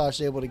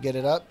 Antosh able to get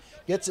it up.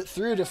 Gets it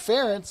through to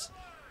Ferentz.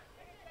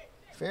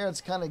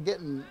 Ferentz kind of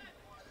getting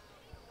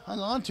hung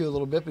on to a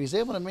little bit, but he's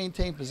able to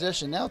maintain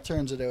possession. Now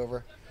turns it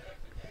over.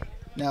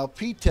 Now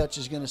P-Touch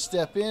is going to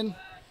step in.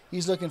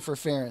 He's looking for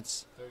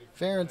Ferentz.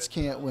 Ferentz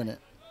can't win it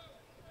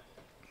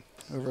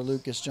over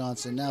Lucas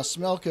Johnson. Now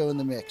Smelko in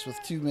the mix with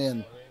 2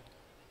 men.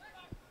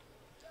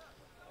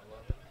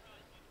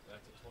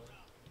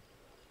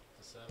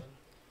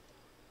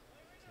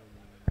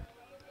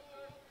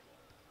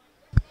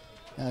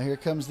 Now here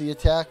comes the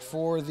attack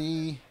for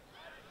the,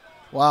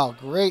 wow,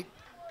 great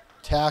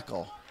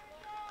tackle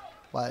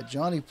by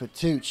Johnny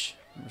Patuch.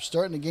 We're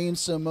starting to gain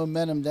some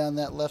momentum down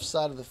that left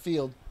side of the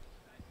field.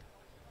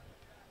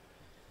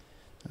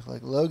 Looks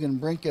like Logan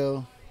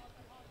Brinko,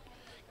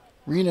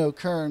 Reno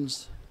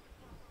Kearns.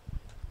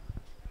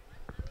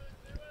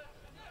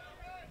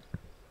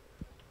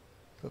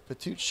 But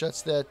Patuch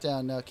shuts that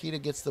down. Now Kita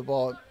gets the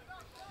ball.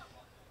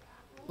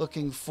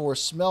 Looking for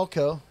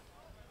Smelko.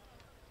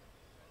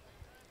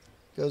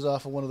 Goes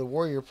off of one of the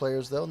Warrior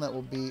players, though, and that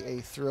will be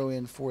a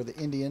throw-in for the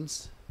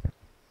Indians.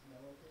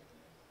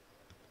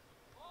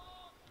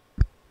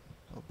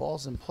 The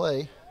ball's in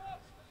play.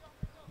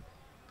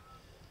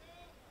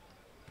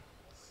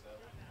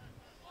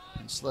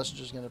 And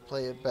Schlesinger's going to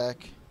play it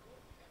back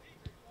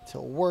to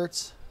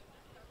Wirtz.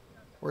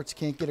 Wirtz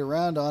can't get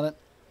around on it.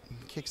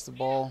 Kicks the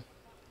ball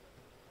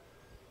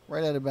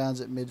right out of bounds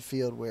at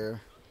midfield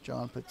where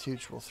John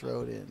Patuch will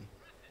throw it in.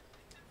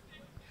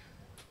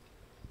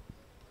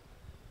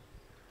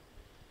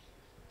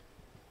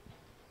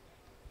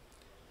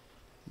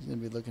 He's going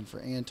to be looking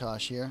for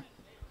Antosh here.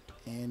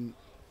 And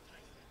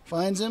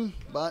finds him,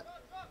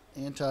 but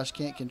Antosh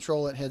can't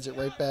control it, heads it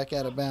right back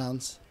out of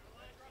bounds.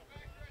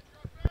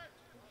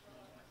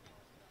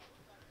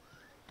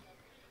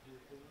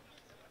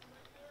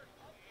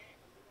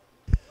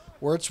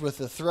 Wirtz with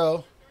the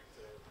throw.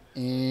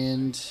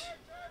 And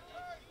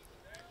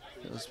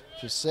it was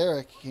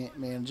Pisaric, can't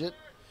manage it.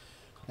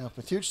 Now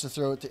Patuch to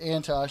throw it to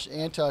Antosh.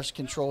 Antosh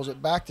controls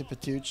it back to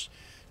Patuch.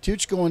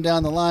 Patuch going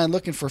down the line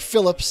looking for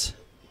Phillips.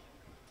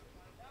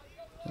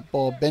 The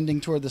ball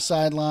bending toward the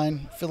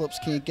sideline. Phillips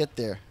can't get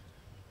there.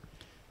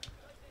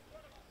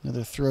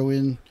 Another throw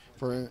in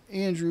for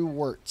Andrew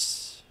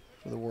Wirtz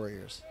for the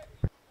Warriors.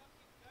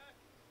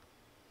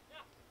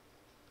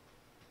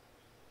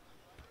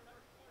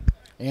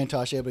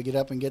 Antosh able to get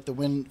up and get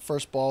the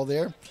first ball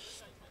there.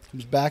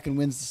 Comes back and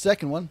wins the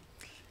second one.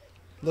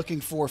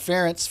 Looking for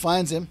Ferentz,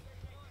 finds him.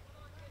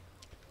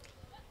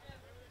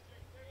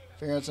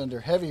 Ferentz under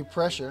heavy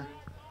pressure.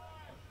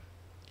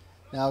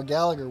 Now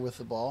Gallagher with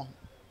the ball.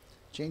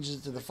 Changes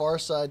it to the far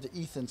side to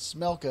Ethan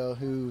Smelko,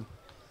 who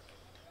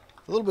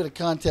a little bit of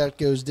contact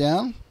goes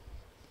down.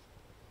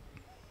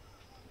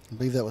 I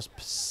believe that was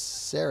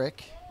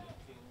Pisaric.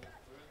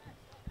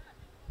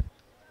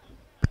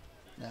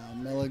 Now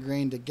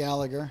Mellegreen to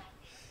Gallagher.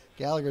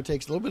 Gallagher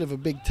takes a little bit of a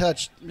big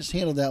touch.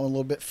 Mishandled that one a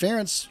little bit.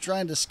 Ferentz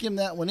trying to skim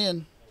that one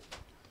in.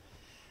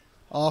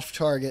 Off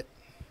target.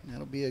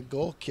 That'll be a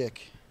goal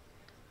kick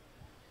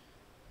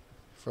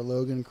for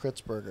Logan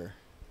Kritzberger.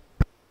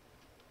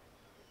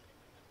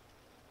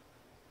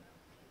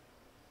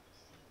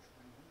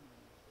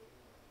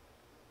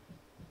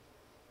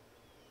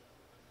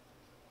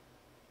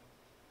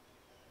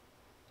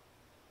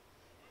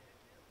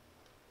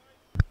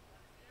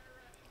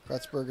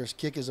 Kritzberger's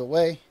kick is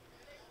away.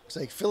 Looks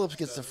like Phillips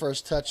gets the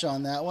first touch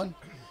on that one.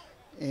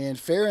 And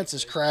Ferentz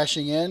is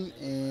crashing in,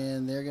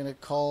 and they're going to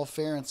call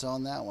Ferentz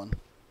on that one.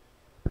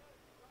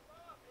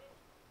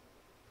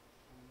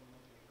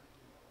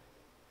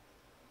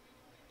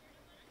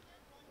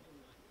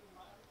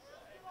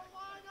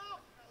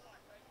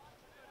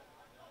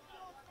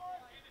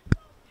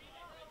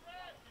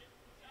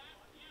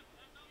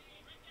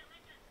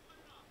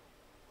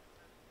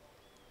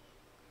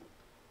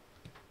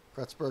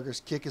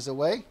 Kritzberger's kick is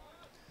away.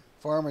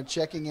 Farmer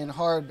checking in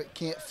hard but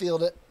can't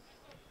field it.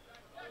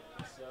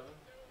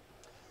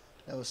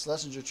 Now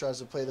Schlesinger tries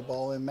to play the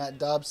ball in. Matt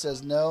Dobbs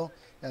says no.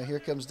 Now here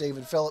comes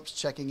David Phillips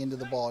checking into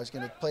the ball. He's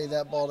going to play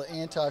that ball to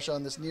Antosh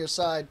on this near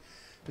side,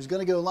 who's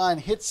going to go line,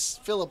 hits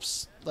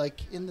Phillips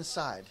like in the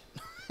side,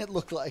 it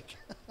looked like,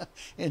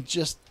 and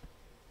just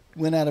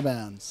went out of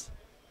bounds.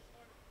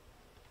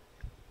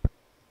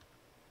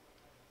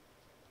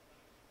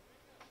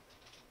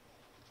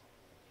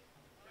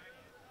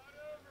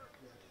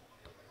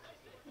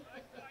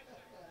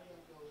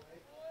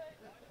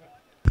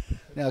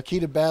 Now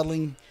Kita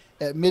battling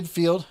at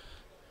midfield.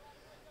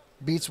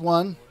 Beats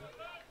one.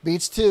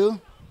 Beats two.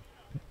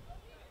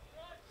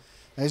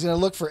 Now he's going to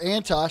look for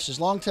Antosh, his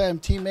longtime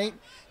teammate,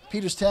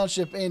 Peters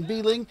Township and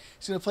Beedling.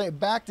 He's going to play it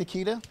back to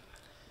Kita.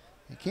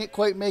 He can't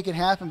quite make it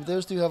happen, but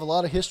those two have a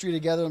lot of history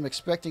together. I'm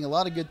expecting a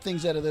lot of good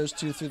things out of those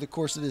two through the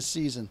course of this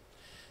season.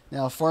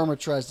 Now Farmer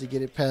tries to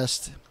get it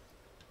past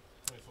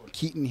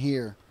Keaton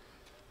here.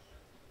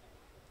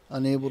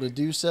 Unable to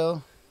do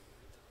so.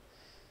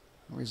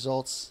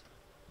 Results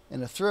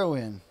in a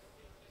throw-in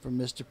from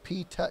Mr.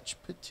 P-Touch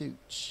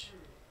Patuch.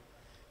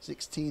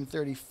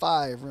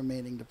 16:35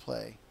 remaining to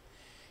play.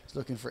 He's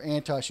looking for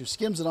Antosh, who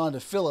skims it on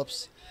to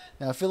Phillips.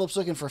 Now Phillips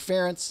looking for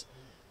Ferentz.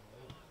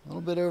 A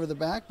little bit over the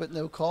back, but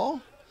no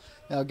call.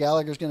 Now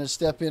Gallagher's going to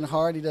step in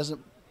hard. He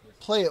doesn't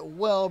play it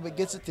well, but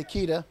gets it to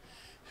Kita,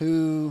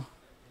 who,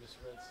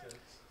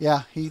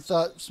 yeah, he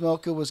thought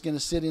Smelko was going to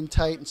sit in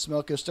tight, and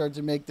Smelko started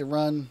to make the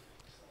run.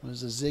 It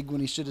was a zig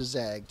when he should have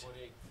zagged.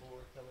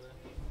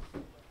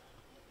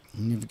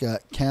 And you've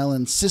got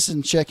Callan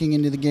Sisson checking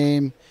into the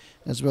game,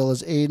 as well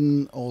as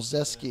Aiden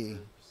Olzeski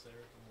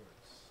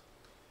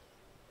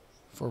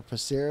for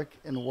Paseric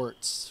and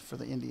Wirtz for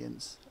the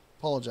Indians.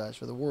 Apologize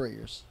for the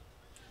Warriors.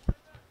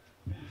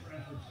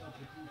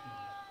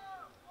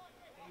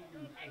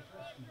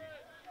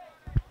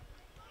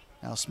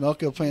 Now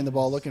Smelko playing the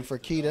ball, looking for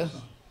Kita.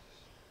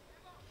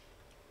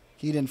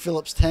 Kita and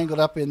Phillips tangled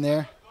up in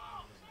there.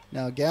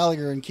 Now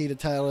Gallagher and Kita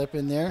tied up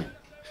in there.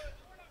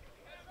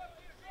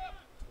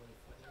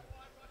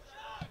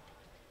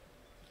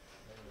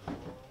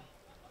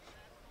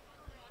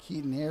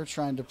 Keaton Air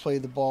trying to play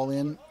the ball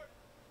in.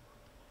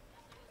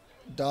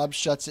 Dobbs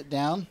shuts it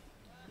down.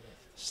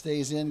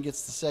 Stays in,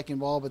 gets the second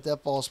ball, but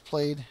that ball's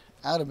played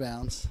out of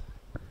bounds.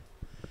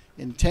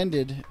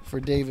 Intended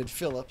for David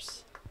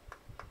Phillips.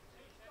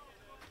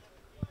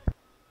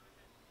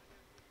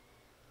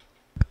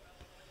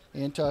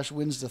 Antosh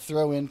wins the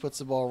throw in, puts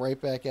the ball right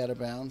back out of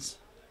bounds.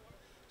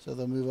 So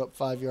they'll move up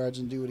 5 yards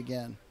and do it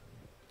again.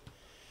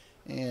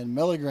 And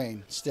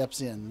Melligrain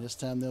steps in. This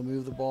time they'll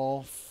move the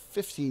ball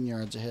 15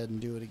 yards ahead and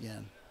do it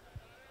again.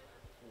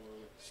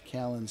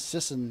 Callan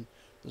Sisson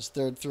was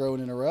third throw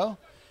in a row.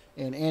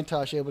 And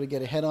Antosh able to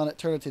get a head on it,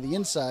 turn it to the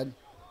inside.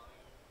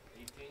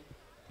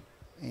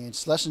 And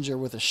Schlesinger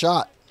with a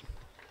shot.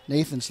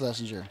 Nathan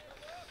Schlesinger.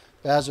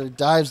 Bazzer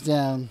dives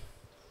down,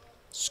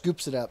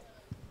 scoops it up,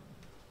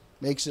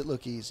 makes it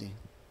look easy.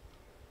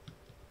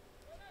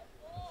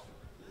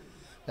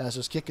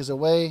 Bazzer's kick is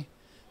away.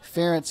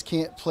 Ferentz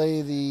can't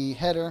play the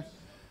header.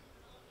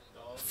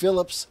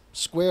 Phillips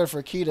squared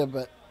for Kita,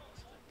 but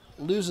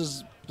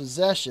loses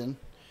possession.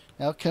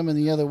 Now coming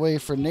the other way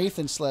for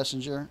Nathan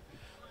Schlesinger.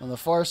 On the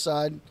far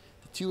side,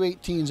 the two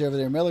 18s over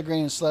there,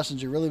 Melligrain and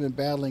Schlesinger, really been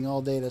battling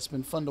all day. That's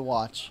been fun to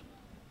watch.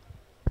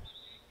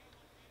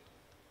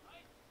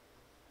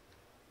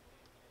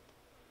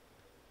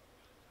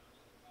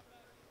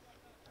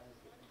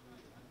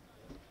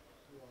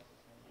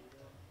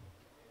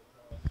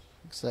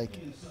 Looks like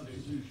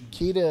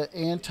Kita,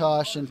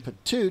 Antosh, and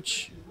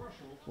Patuch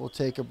will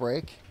take a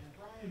break.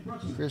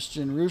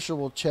 Christian Ruschel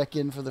will check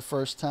in for the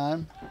first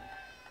time.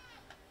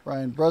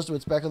 Brian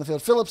Brusdowitz back on the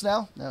field. Phillips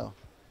now? No.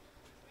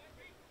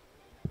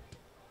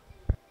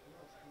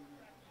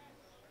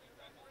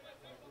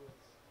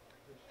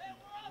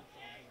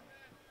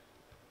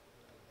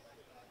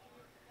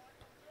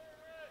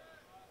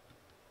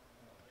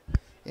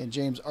 And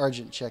James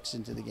Argent checks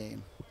into the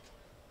game.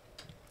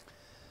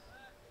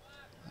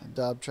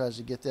 Dobb tries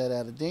to get that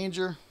out of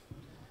danger.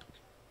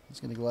 It's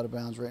going to go out of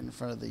bounds right in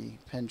front of the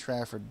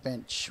Penn-Trafford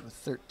bench with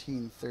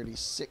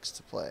 13:36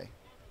 to play.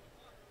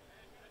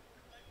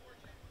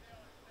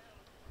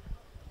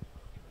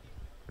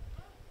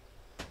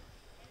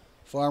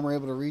 Farmer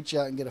able to reach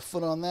out and get a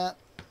foot on that.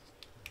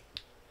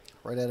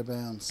 Right out of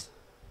bounds.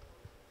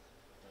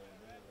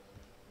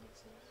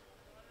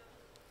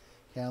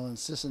 Callan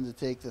Sisson to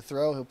take the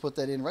throw. He'll put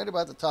that in right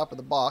about the top of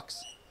the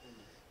box.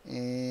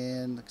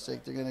 And looks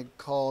like they're going to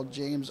call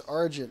James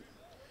Argent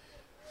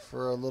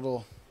for a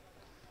little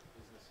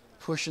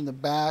push in the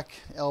back.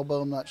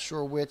 Elbow, I'm not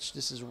sure which.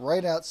 This is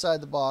right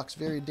outside the box.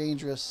 Very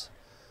dangerous.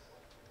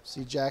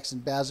 See Jackson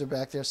Bazzer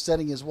back there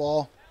setting his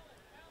wall.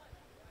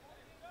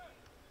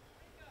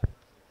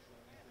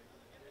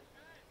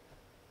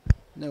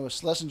 Noah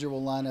Schlesinger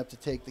will line up to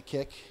take the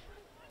kick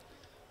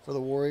for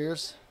the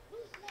Warriors.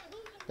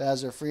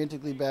 Bazzer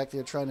frantically back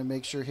there trying to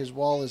make sure his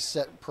wall is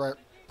set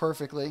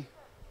perfectly.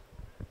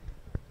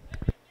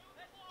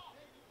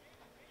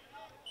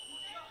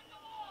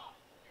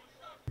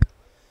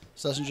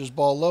 Schlesinger's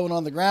ball low and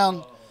on the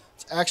ground.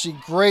 It's actually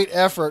great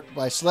effort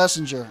by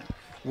Schlesinger.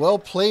 Well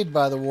played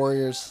by the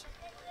Warriors.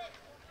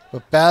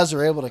 But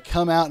Bazzer able to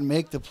come out and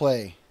make the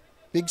play.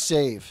 Big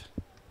save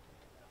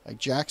by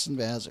Jackson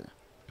Bazzer.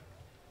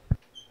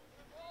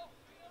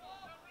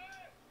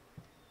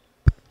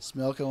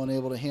 Smelko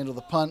unable to handle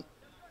the punt.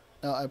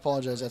 No, I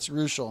apologize. That's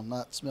Ruschel,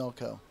 not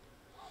Smelko.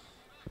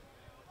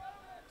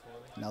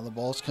 Now the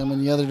ball's coming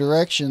the other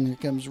direction. Here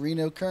comes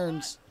Reno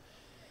Kearns.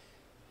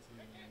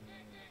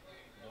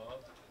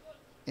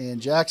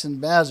 And Jackson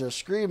Bazzer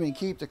screaming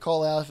keep to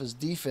call out his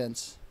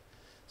defense.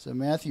 So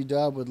Matthew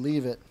Dobb would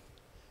leave it.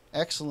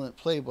 Excellent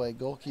play by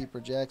goalkeeper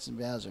Jackson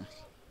Bazzer.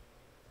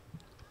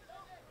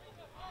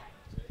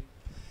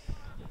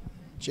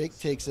 Jake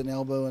takes an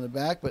elbow in the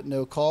back, but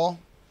no call.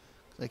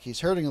 Like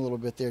he's hurting a little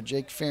bit there.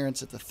 Jake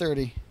Ferentz at the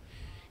 30.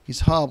 He's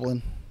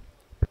hobbling.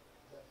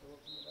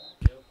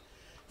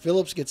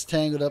 Phillips gets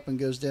tangled up and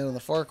goes down in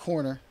the far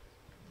corner.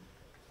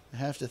 I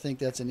have to think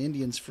that's an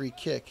Indians free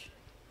kick.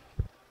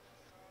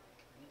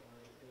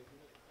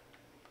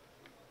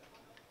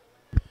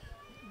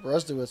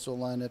 Brusdowitz will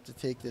line up to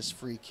take this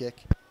free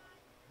kick.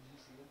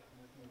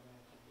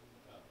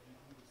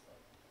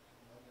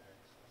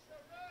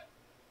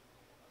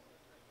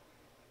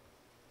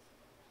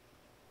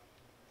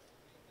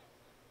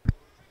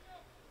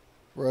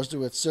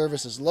 Brusdowitz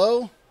service is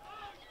low.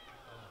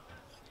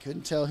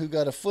 Couldn't tell who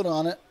got a foot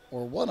on it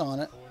or what on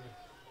it,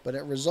 but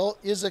the result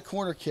is a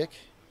corner kick.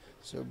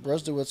 So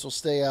Brusdowitz will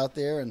stay out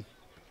there and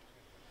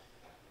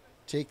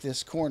take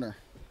this corner.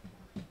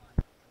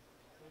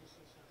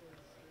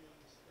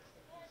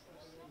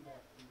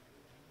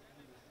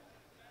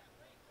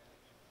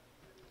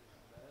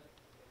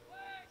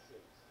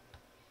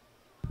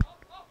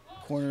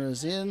 Corner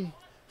is in.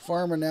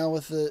 Farmer now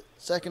with the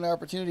second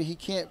opportunity. He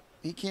can't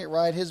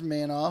ride his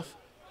man off.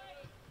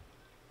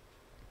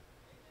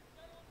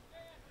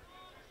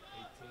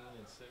 18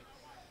 and 6.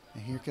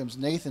 And here comes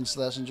Nathan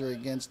Schlesinger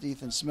against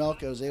Ethan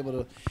Smelko. Is able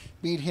to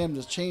beat him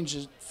to change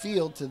his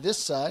field to this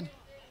side,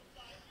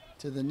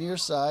 to the near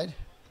side.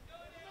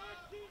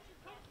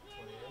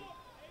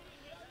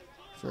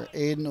 For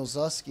Aiden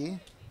Olszewski,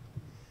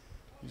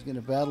 who's going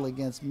to battle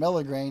against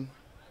Mellegrain.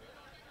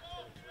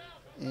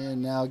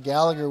 And now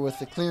Gallagher with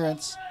the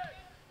clearance.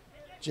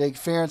 Jake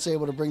Ferentz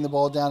able to bring the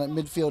ball down at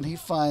midfield. He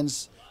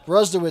finds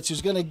Brusdowitz,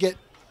 who's going to get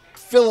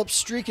Phillips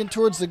streaking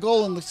towards the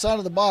goal in the side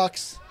of the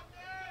box.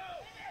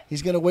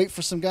 He's going to wait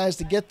for some guys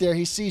to get there.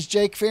 He sees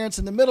Jake Ferentz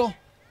in the middle.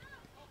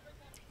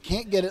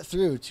 Can't get it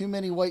through. Too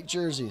many white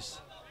jerseys.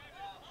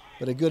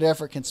 But a good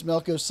effort. Can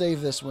Smelko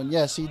save this one?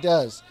 Yes, he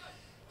does.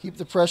 Keep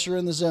the pressure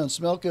in the zone.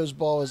 Smelko's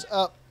ball is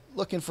up.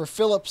 Looking for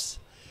Phillips.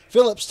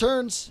 Phillips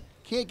turns.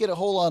 Can't get a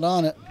whole lot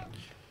on it.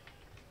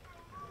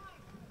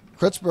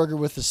 Kretzberger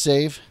with the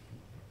save.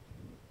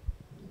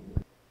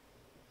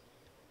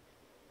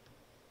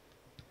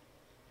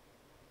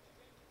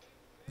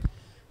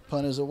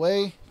 Punt is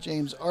away.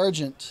 James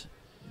Argent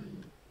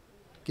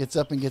gets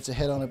up and gets a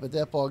head on it, but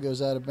that ball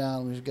goes out of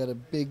bounds. We've got a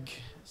big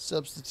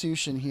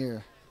substitution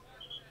here.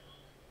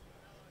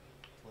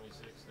 26-33.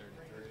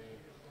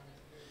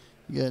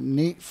 You got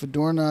Nate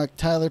Fedornock,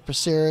 Tyler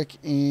Paseric,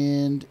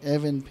 and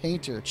Evan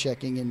Painter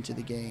checking into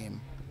the game.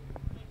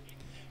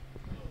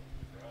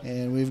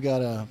 And we've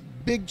got a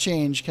big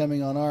change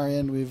coming on our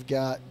end. We've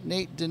got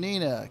Nate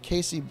Danina,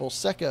 Casey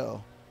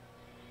Bolsecco,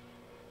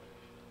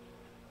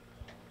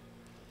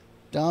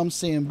 Dom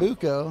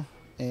Sambuco,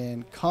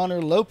 and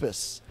Connor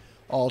Lopez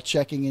all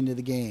checking into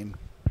the game.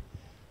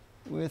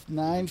 With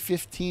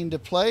 9:15 to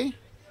play,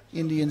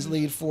 Indians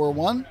lead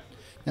 4-1.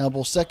 Now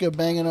Bolsecco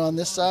banging on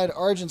this side.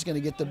 Argent's going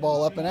to get the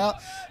ball up and out.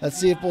 Let's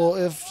see if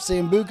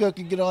Sambuco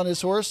can get on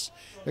his horse.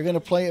 They're going to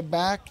play it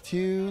back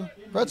to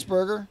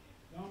Kretzberger.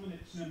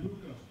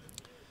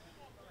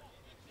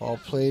 Ball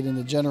played in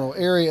the general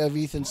area of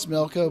Ethan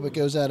Smelko, but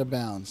goes out of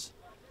bounds.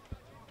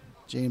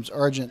 James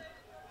Argent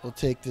will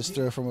take this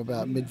throw from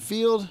about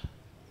midfield.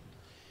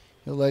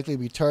 He'll likely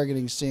be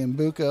targeting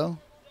Sambuco.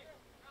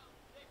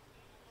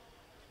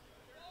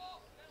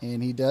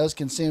 And he does.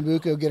 Can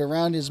Sambuco get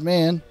around his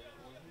man,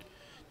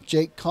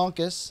 Jake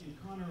Conkus?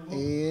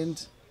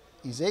 And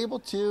he's able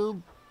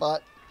to,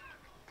 but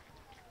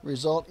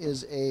result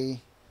is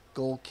a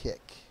goal kick.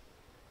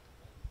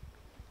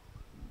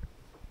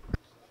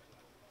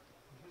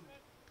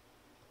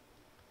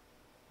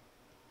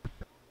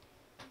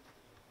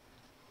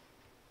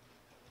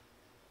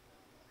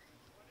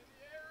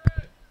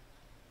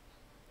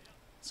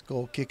 This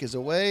goal kick is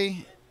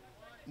away,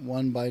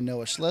 won by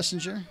Noah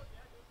Schlesinger.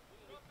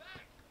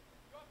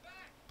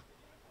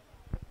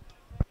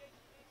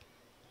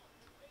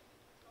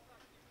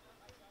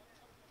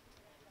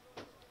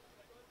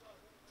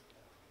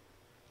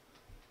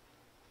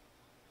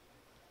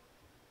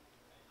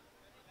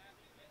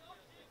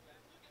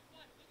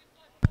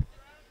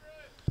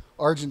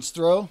 Argent's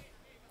throw.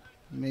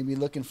 Maybe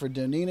looking for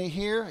Donina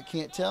here. I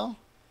can't tell.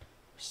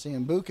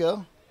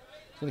 Sambuco.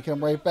 It's going to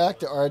come right back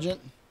to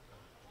Argent.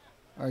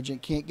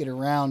 Argent can't get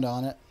around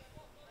on it.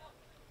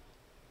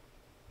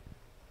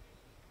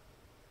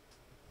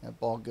 That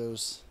ball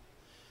goes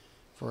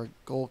for a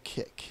goal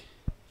kick.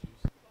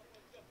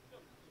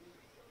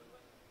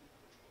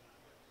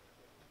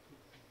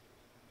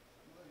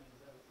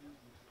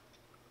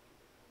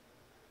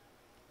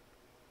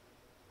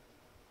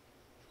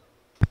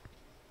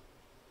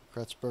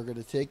 Kretzberger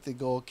to take the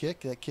goal kick.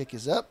 That kick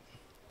is up.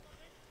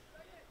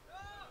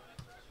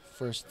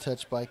 First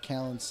touch by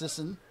Callan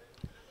Sisson.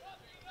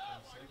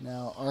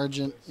 Now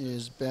Argent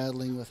is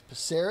battling with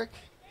Paseric.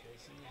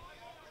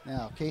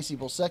 Now Casey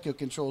Bolsecco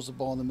controls the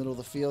ball in the middle of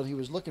the field. He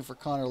was looking for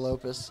Connor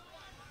Lopez.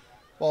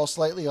 Ball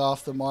slightly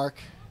off the mark.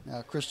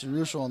 Now Christian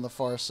Ruschel on the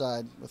far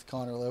side with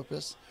Connor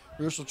Lopez.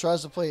 Ruschel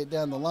tries to play it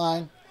down the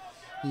line.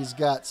 He's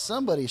got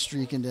somebody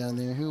streaking down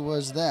there. Who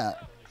was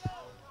that?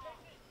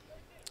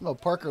 Oh,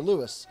 Parker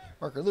Lewis.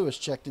 Parker Lewis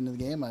checked into the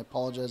game. I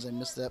apologize, I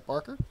missed that,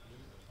 Parker.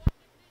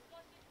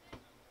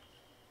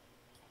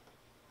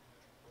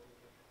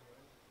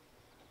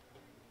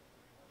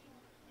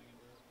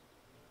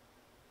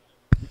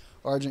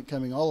 Argent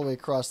coming all the way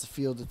across the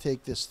field to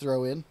take this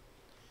throw in.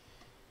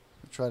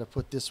 We'll try to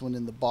put this one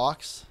in the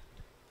box.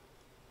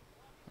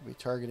 We'll be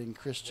targeting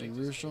Christian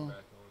Ruschel.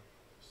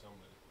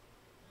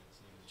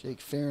 Jake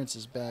Ferentz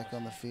is back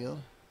on the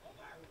field.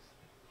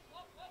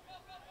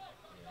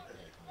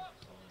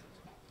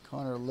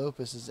 Connor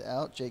Lopez is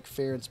out. Jake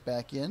Ferentz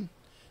back in.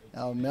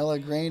 Now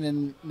Mellegrain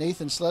and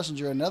Nathan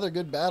Schlesinger, another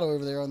good battle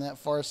over there on that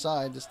far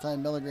side. This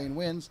time Mellegrain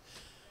wins.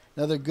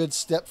 Another good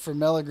step for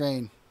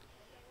Mellegrain.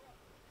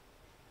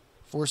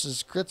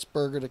 Forces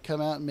Kritzberger to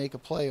come out and make a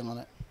play on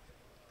it.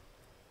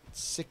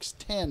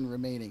 6:10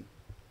 remaining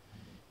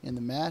in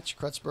the match.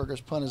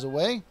 Kritzberger's punt is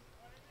away.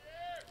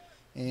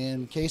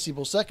 And Casey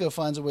Bolsecco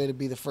finds a way to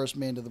be the first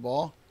man to the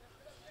ball.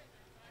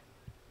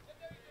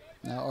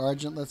 Now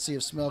Argent, let's see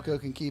if Smelko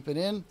can keep it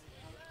in.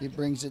 He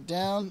brings it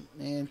down,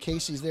 and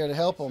Casey's there to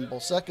help him.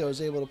 Bolsecco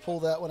is able to pull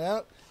that one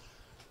out.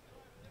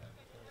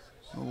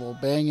 A little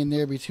bang in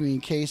there between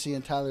Casey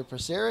and Tyler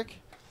Paseric.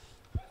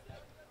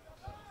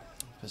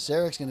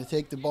 Paseric's going to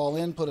take the ball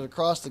in, put it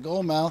across the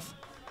goal mouth.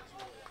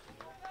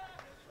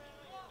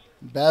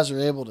 Baz are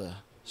able to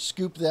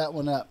scoop that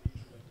one up.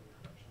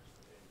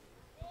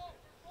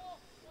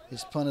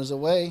 His punt is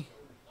away.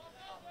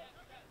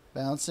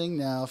 Bouncing.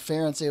 Now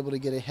Ferentz able to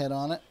get a head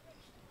on it.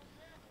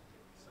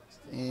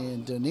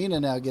 And Donina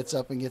now gets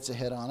up and gets a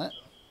head on it.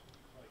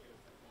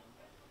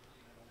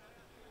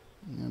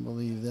 And I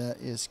believe that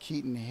is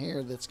Keaton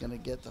Hare that's going to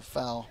get the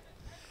foul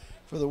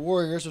for the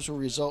Warriors, which will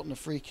result in a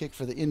free kick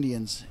for the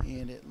Indians.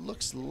 And it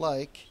looks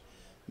like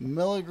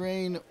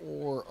Mellegrain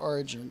or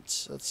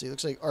Argent. Let's see. It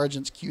looks like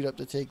Argent's queued up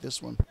to take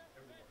this one.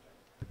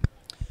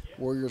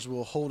 Warriors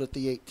will hold at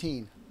the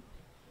 18.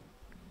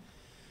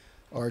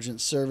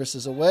 Argent's service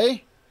is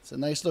away. It's a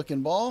nice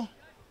looking ball.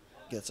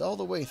 Gets all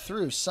the way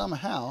through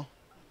somehow.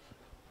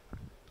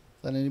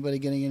 Without anybody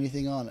getting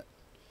anything on it.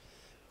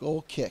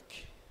 Goal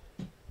kick.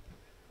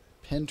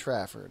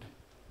 Penn-Trafford.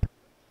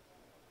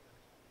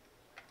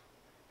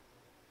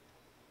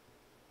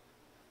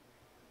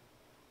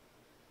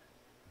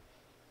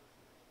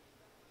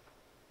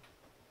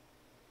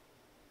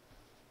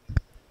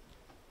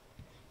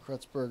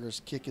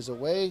 Kritzberger's kick is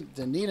away.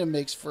 Donina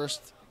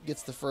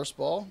gets the first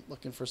ball,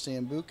 looking for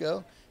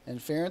Sambuco and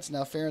Ferentz.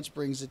 Now Ferentz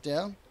brings it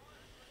down.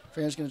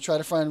 Ferentz going to try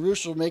to find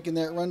Ruschel, making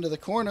that run to the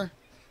corner.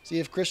 See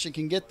if Christian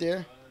can get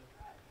there.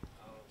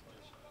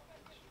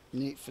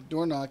 Nate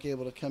Fedornock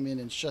able to come in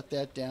and shut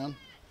that down,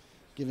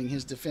 giving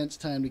his defense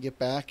time to get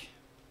back.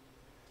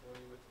 I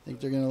think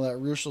they're going to let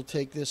Ruschel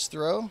take this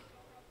throw.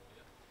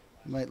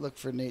 He might look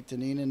for Nate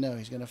Donina. No,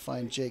 he's going to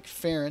find Jake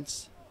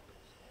Ferentz.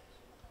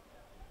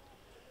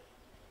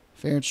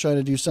 Ferentz trying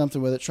to do something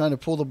with it, trying to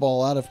pull the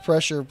ball out of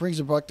pressure. Brings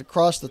it back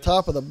across the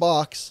top of the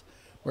box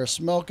where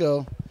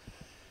Smelko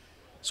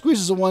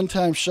squeezes a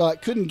one-time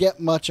shot. Couldn't get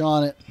much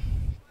on it.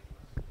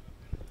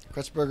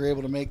 Kritzberger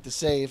able to make the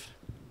save.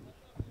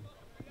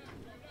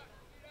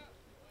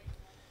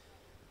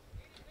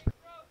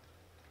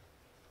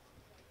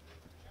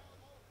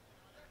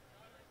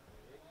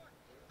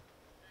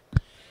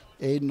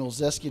 Aiden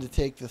Olszewski to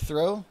take the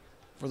throw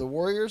for the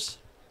Warriors.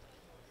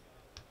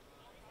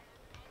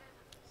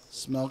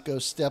 Smelko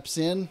steps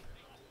in.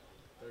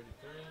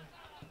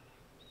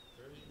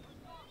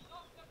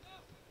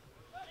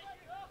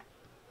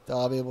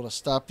 Dobb able to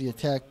stop the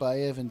attack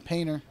by Evan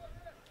Painter.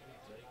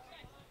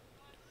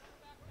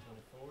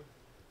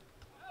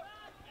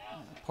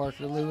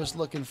 Parker Lewis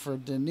looking for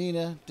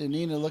Donina.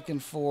 Donina looking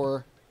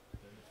for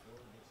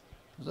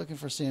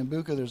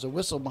Sambuco. There's a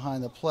whistle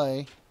behind the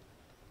play.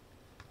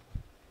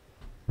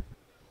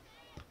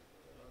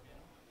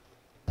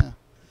 Yeah.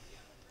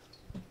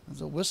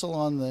 There's a whistle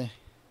on the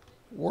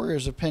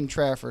Warriors of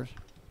Penn-Trafford.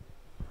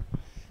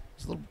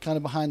 It's a little kind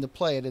of behind the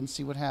play. I didn't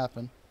see what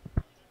happened.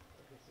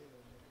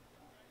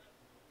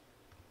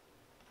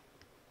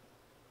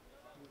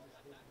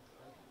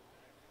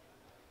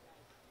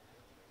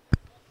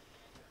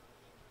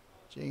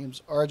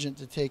 James Argent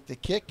to take the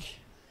kick.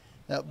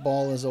 That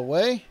ball is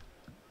away.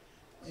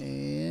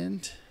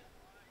 And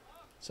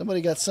somebody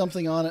got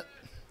something on it.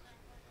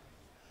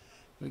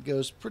 It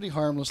goes pretty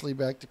harmlessly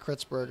back to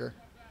Kritzberger.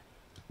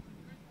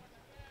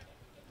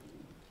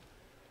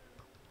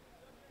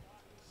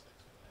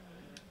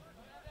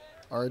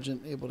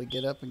 Argent able to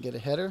get up and get a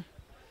header.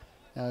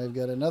 Now we've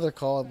got another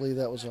call. I believe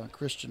that was on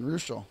Christian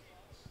Ruschel.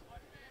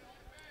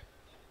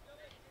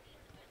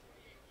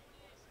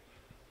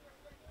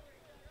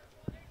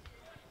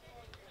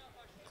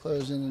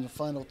 Closing in the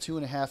final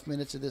 2.5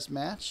 minutes of this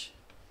match.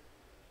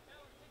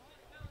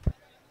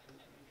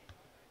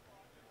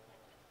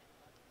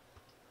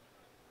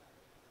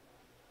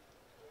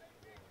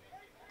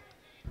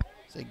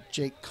 It's like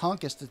Jake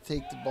Conkus to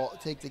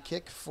take the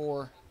kick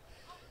for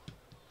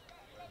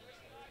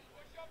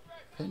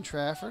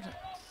Penn-Trafford.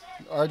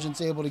 Argent's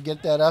able to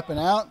get that up and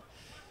out.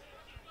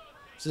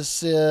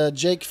 This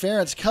Jake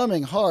Ferentz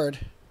coming hard.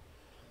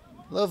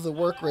 Love the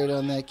work rate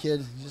on that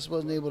kid. Just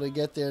wasn't able to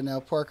get there. Now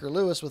Parker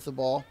Lewis with the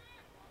ball.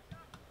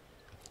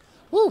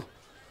 Woo!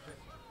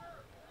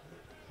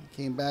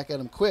 Came back at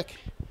him quick.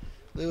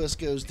 Lewis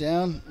goes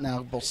down.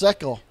 Now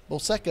Bolsecco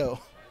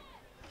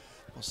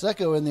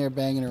in there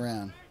banging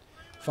around.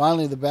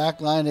 Finally the back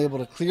line able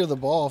to clear the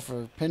ball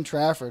for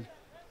Penn-Trafford.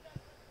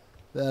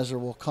 Bezer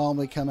will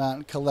calmly come out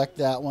and collect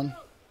that one.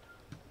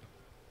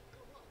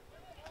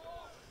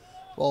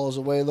 Ball is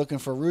away looking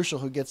for Ruschel,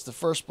 who gets the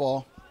first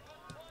ball.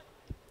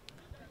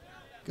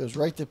 Goes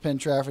right to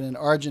Penn-Trafford, and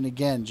Argent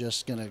again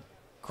just going to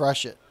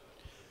crush it.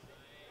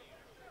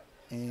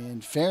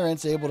 And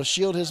Ferentz able to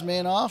shield his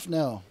man off?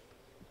 No.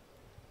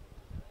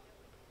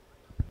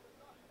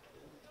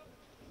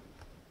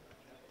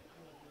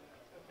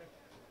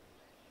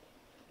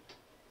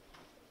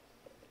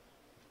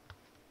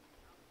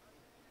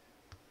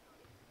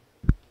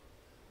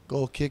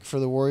 Goal kick for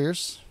the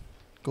Warriors.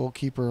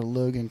 Goalkeeper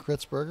Logan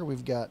Kritzberger.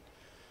 We've got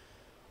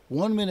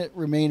 1 minute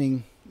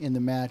remaining in the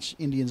match.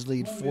 Indians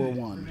lead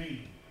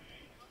 4-1.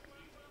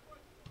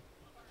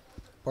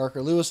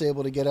 Parker Lewis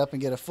able to get up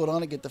and get a foot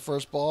on it, get the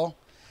first ball.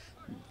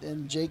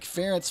 Then Jake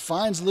Ferentz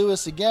finds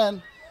Lewis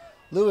again.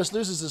 Lewis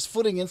loses his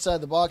footing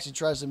inside the box. He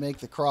tries to make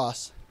the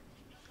cross.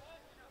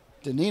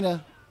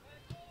 Danina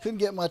couldn't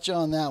get much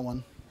on that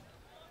one.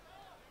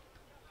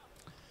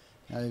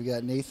 Now you've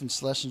got Nathan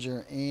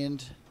Schlesinger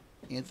and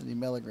Anthony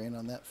Mellegrain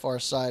on that far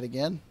side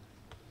again.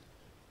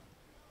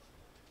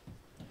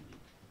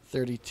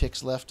 30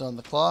 ticks left on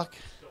the clock.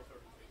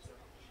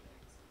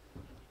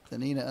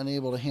 Danina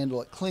unable to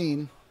handle it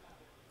clean.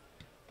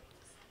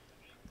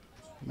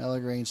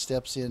 Mellegrain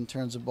steps in,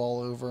 turns the ball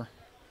over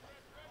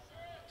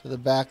to the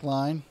back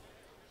line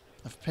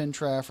of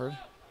Penn-Trafford.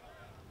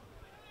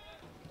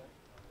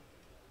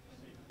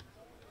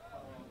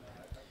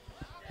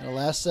 And a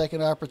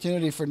last-second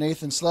opportunity for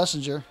Nathan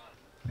Schlesinger.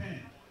 10,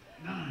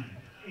 9,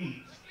 8,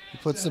 he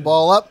puts the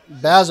ball up.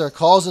 Bazar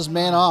calls his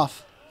man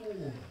off.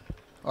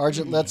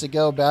 Argent lets it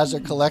go. Bazar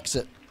collects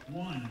it.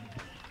 1.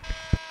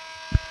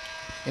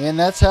 And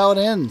that's how it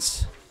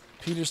ends.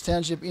 Peters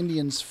Township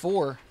Indians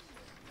 4.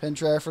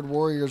 Penn-Trafford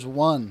Warriors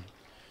 1.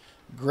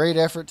 Great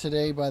effort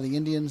today by the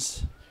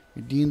Indians.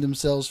 Redeemed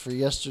themselves for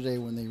yesterday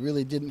when they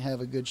really didn't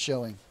have a good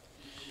showing.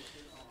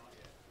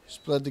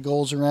 Spread the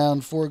goals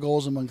around. 4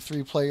 goals among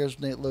 3 players.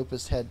 Nate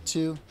Lopez had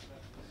 2.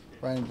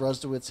 Brian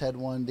Brusdowitz had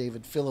 1.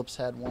 David Phillips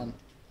had 1.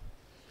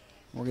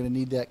 We're going to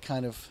need that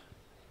kind of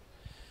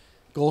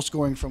goal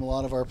scoring from a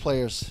lot of our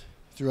players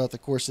throughout the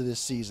course of this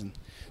season.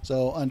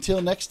 So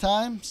until next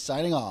time,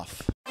 signing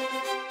off.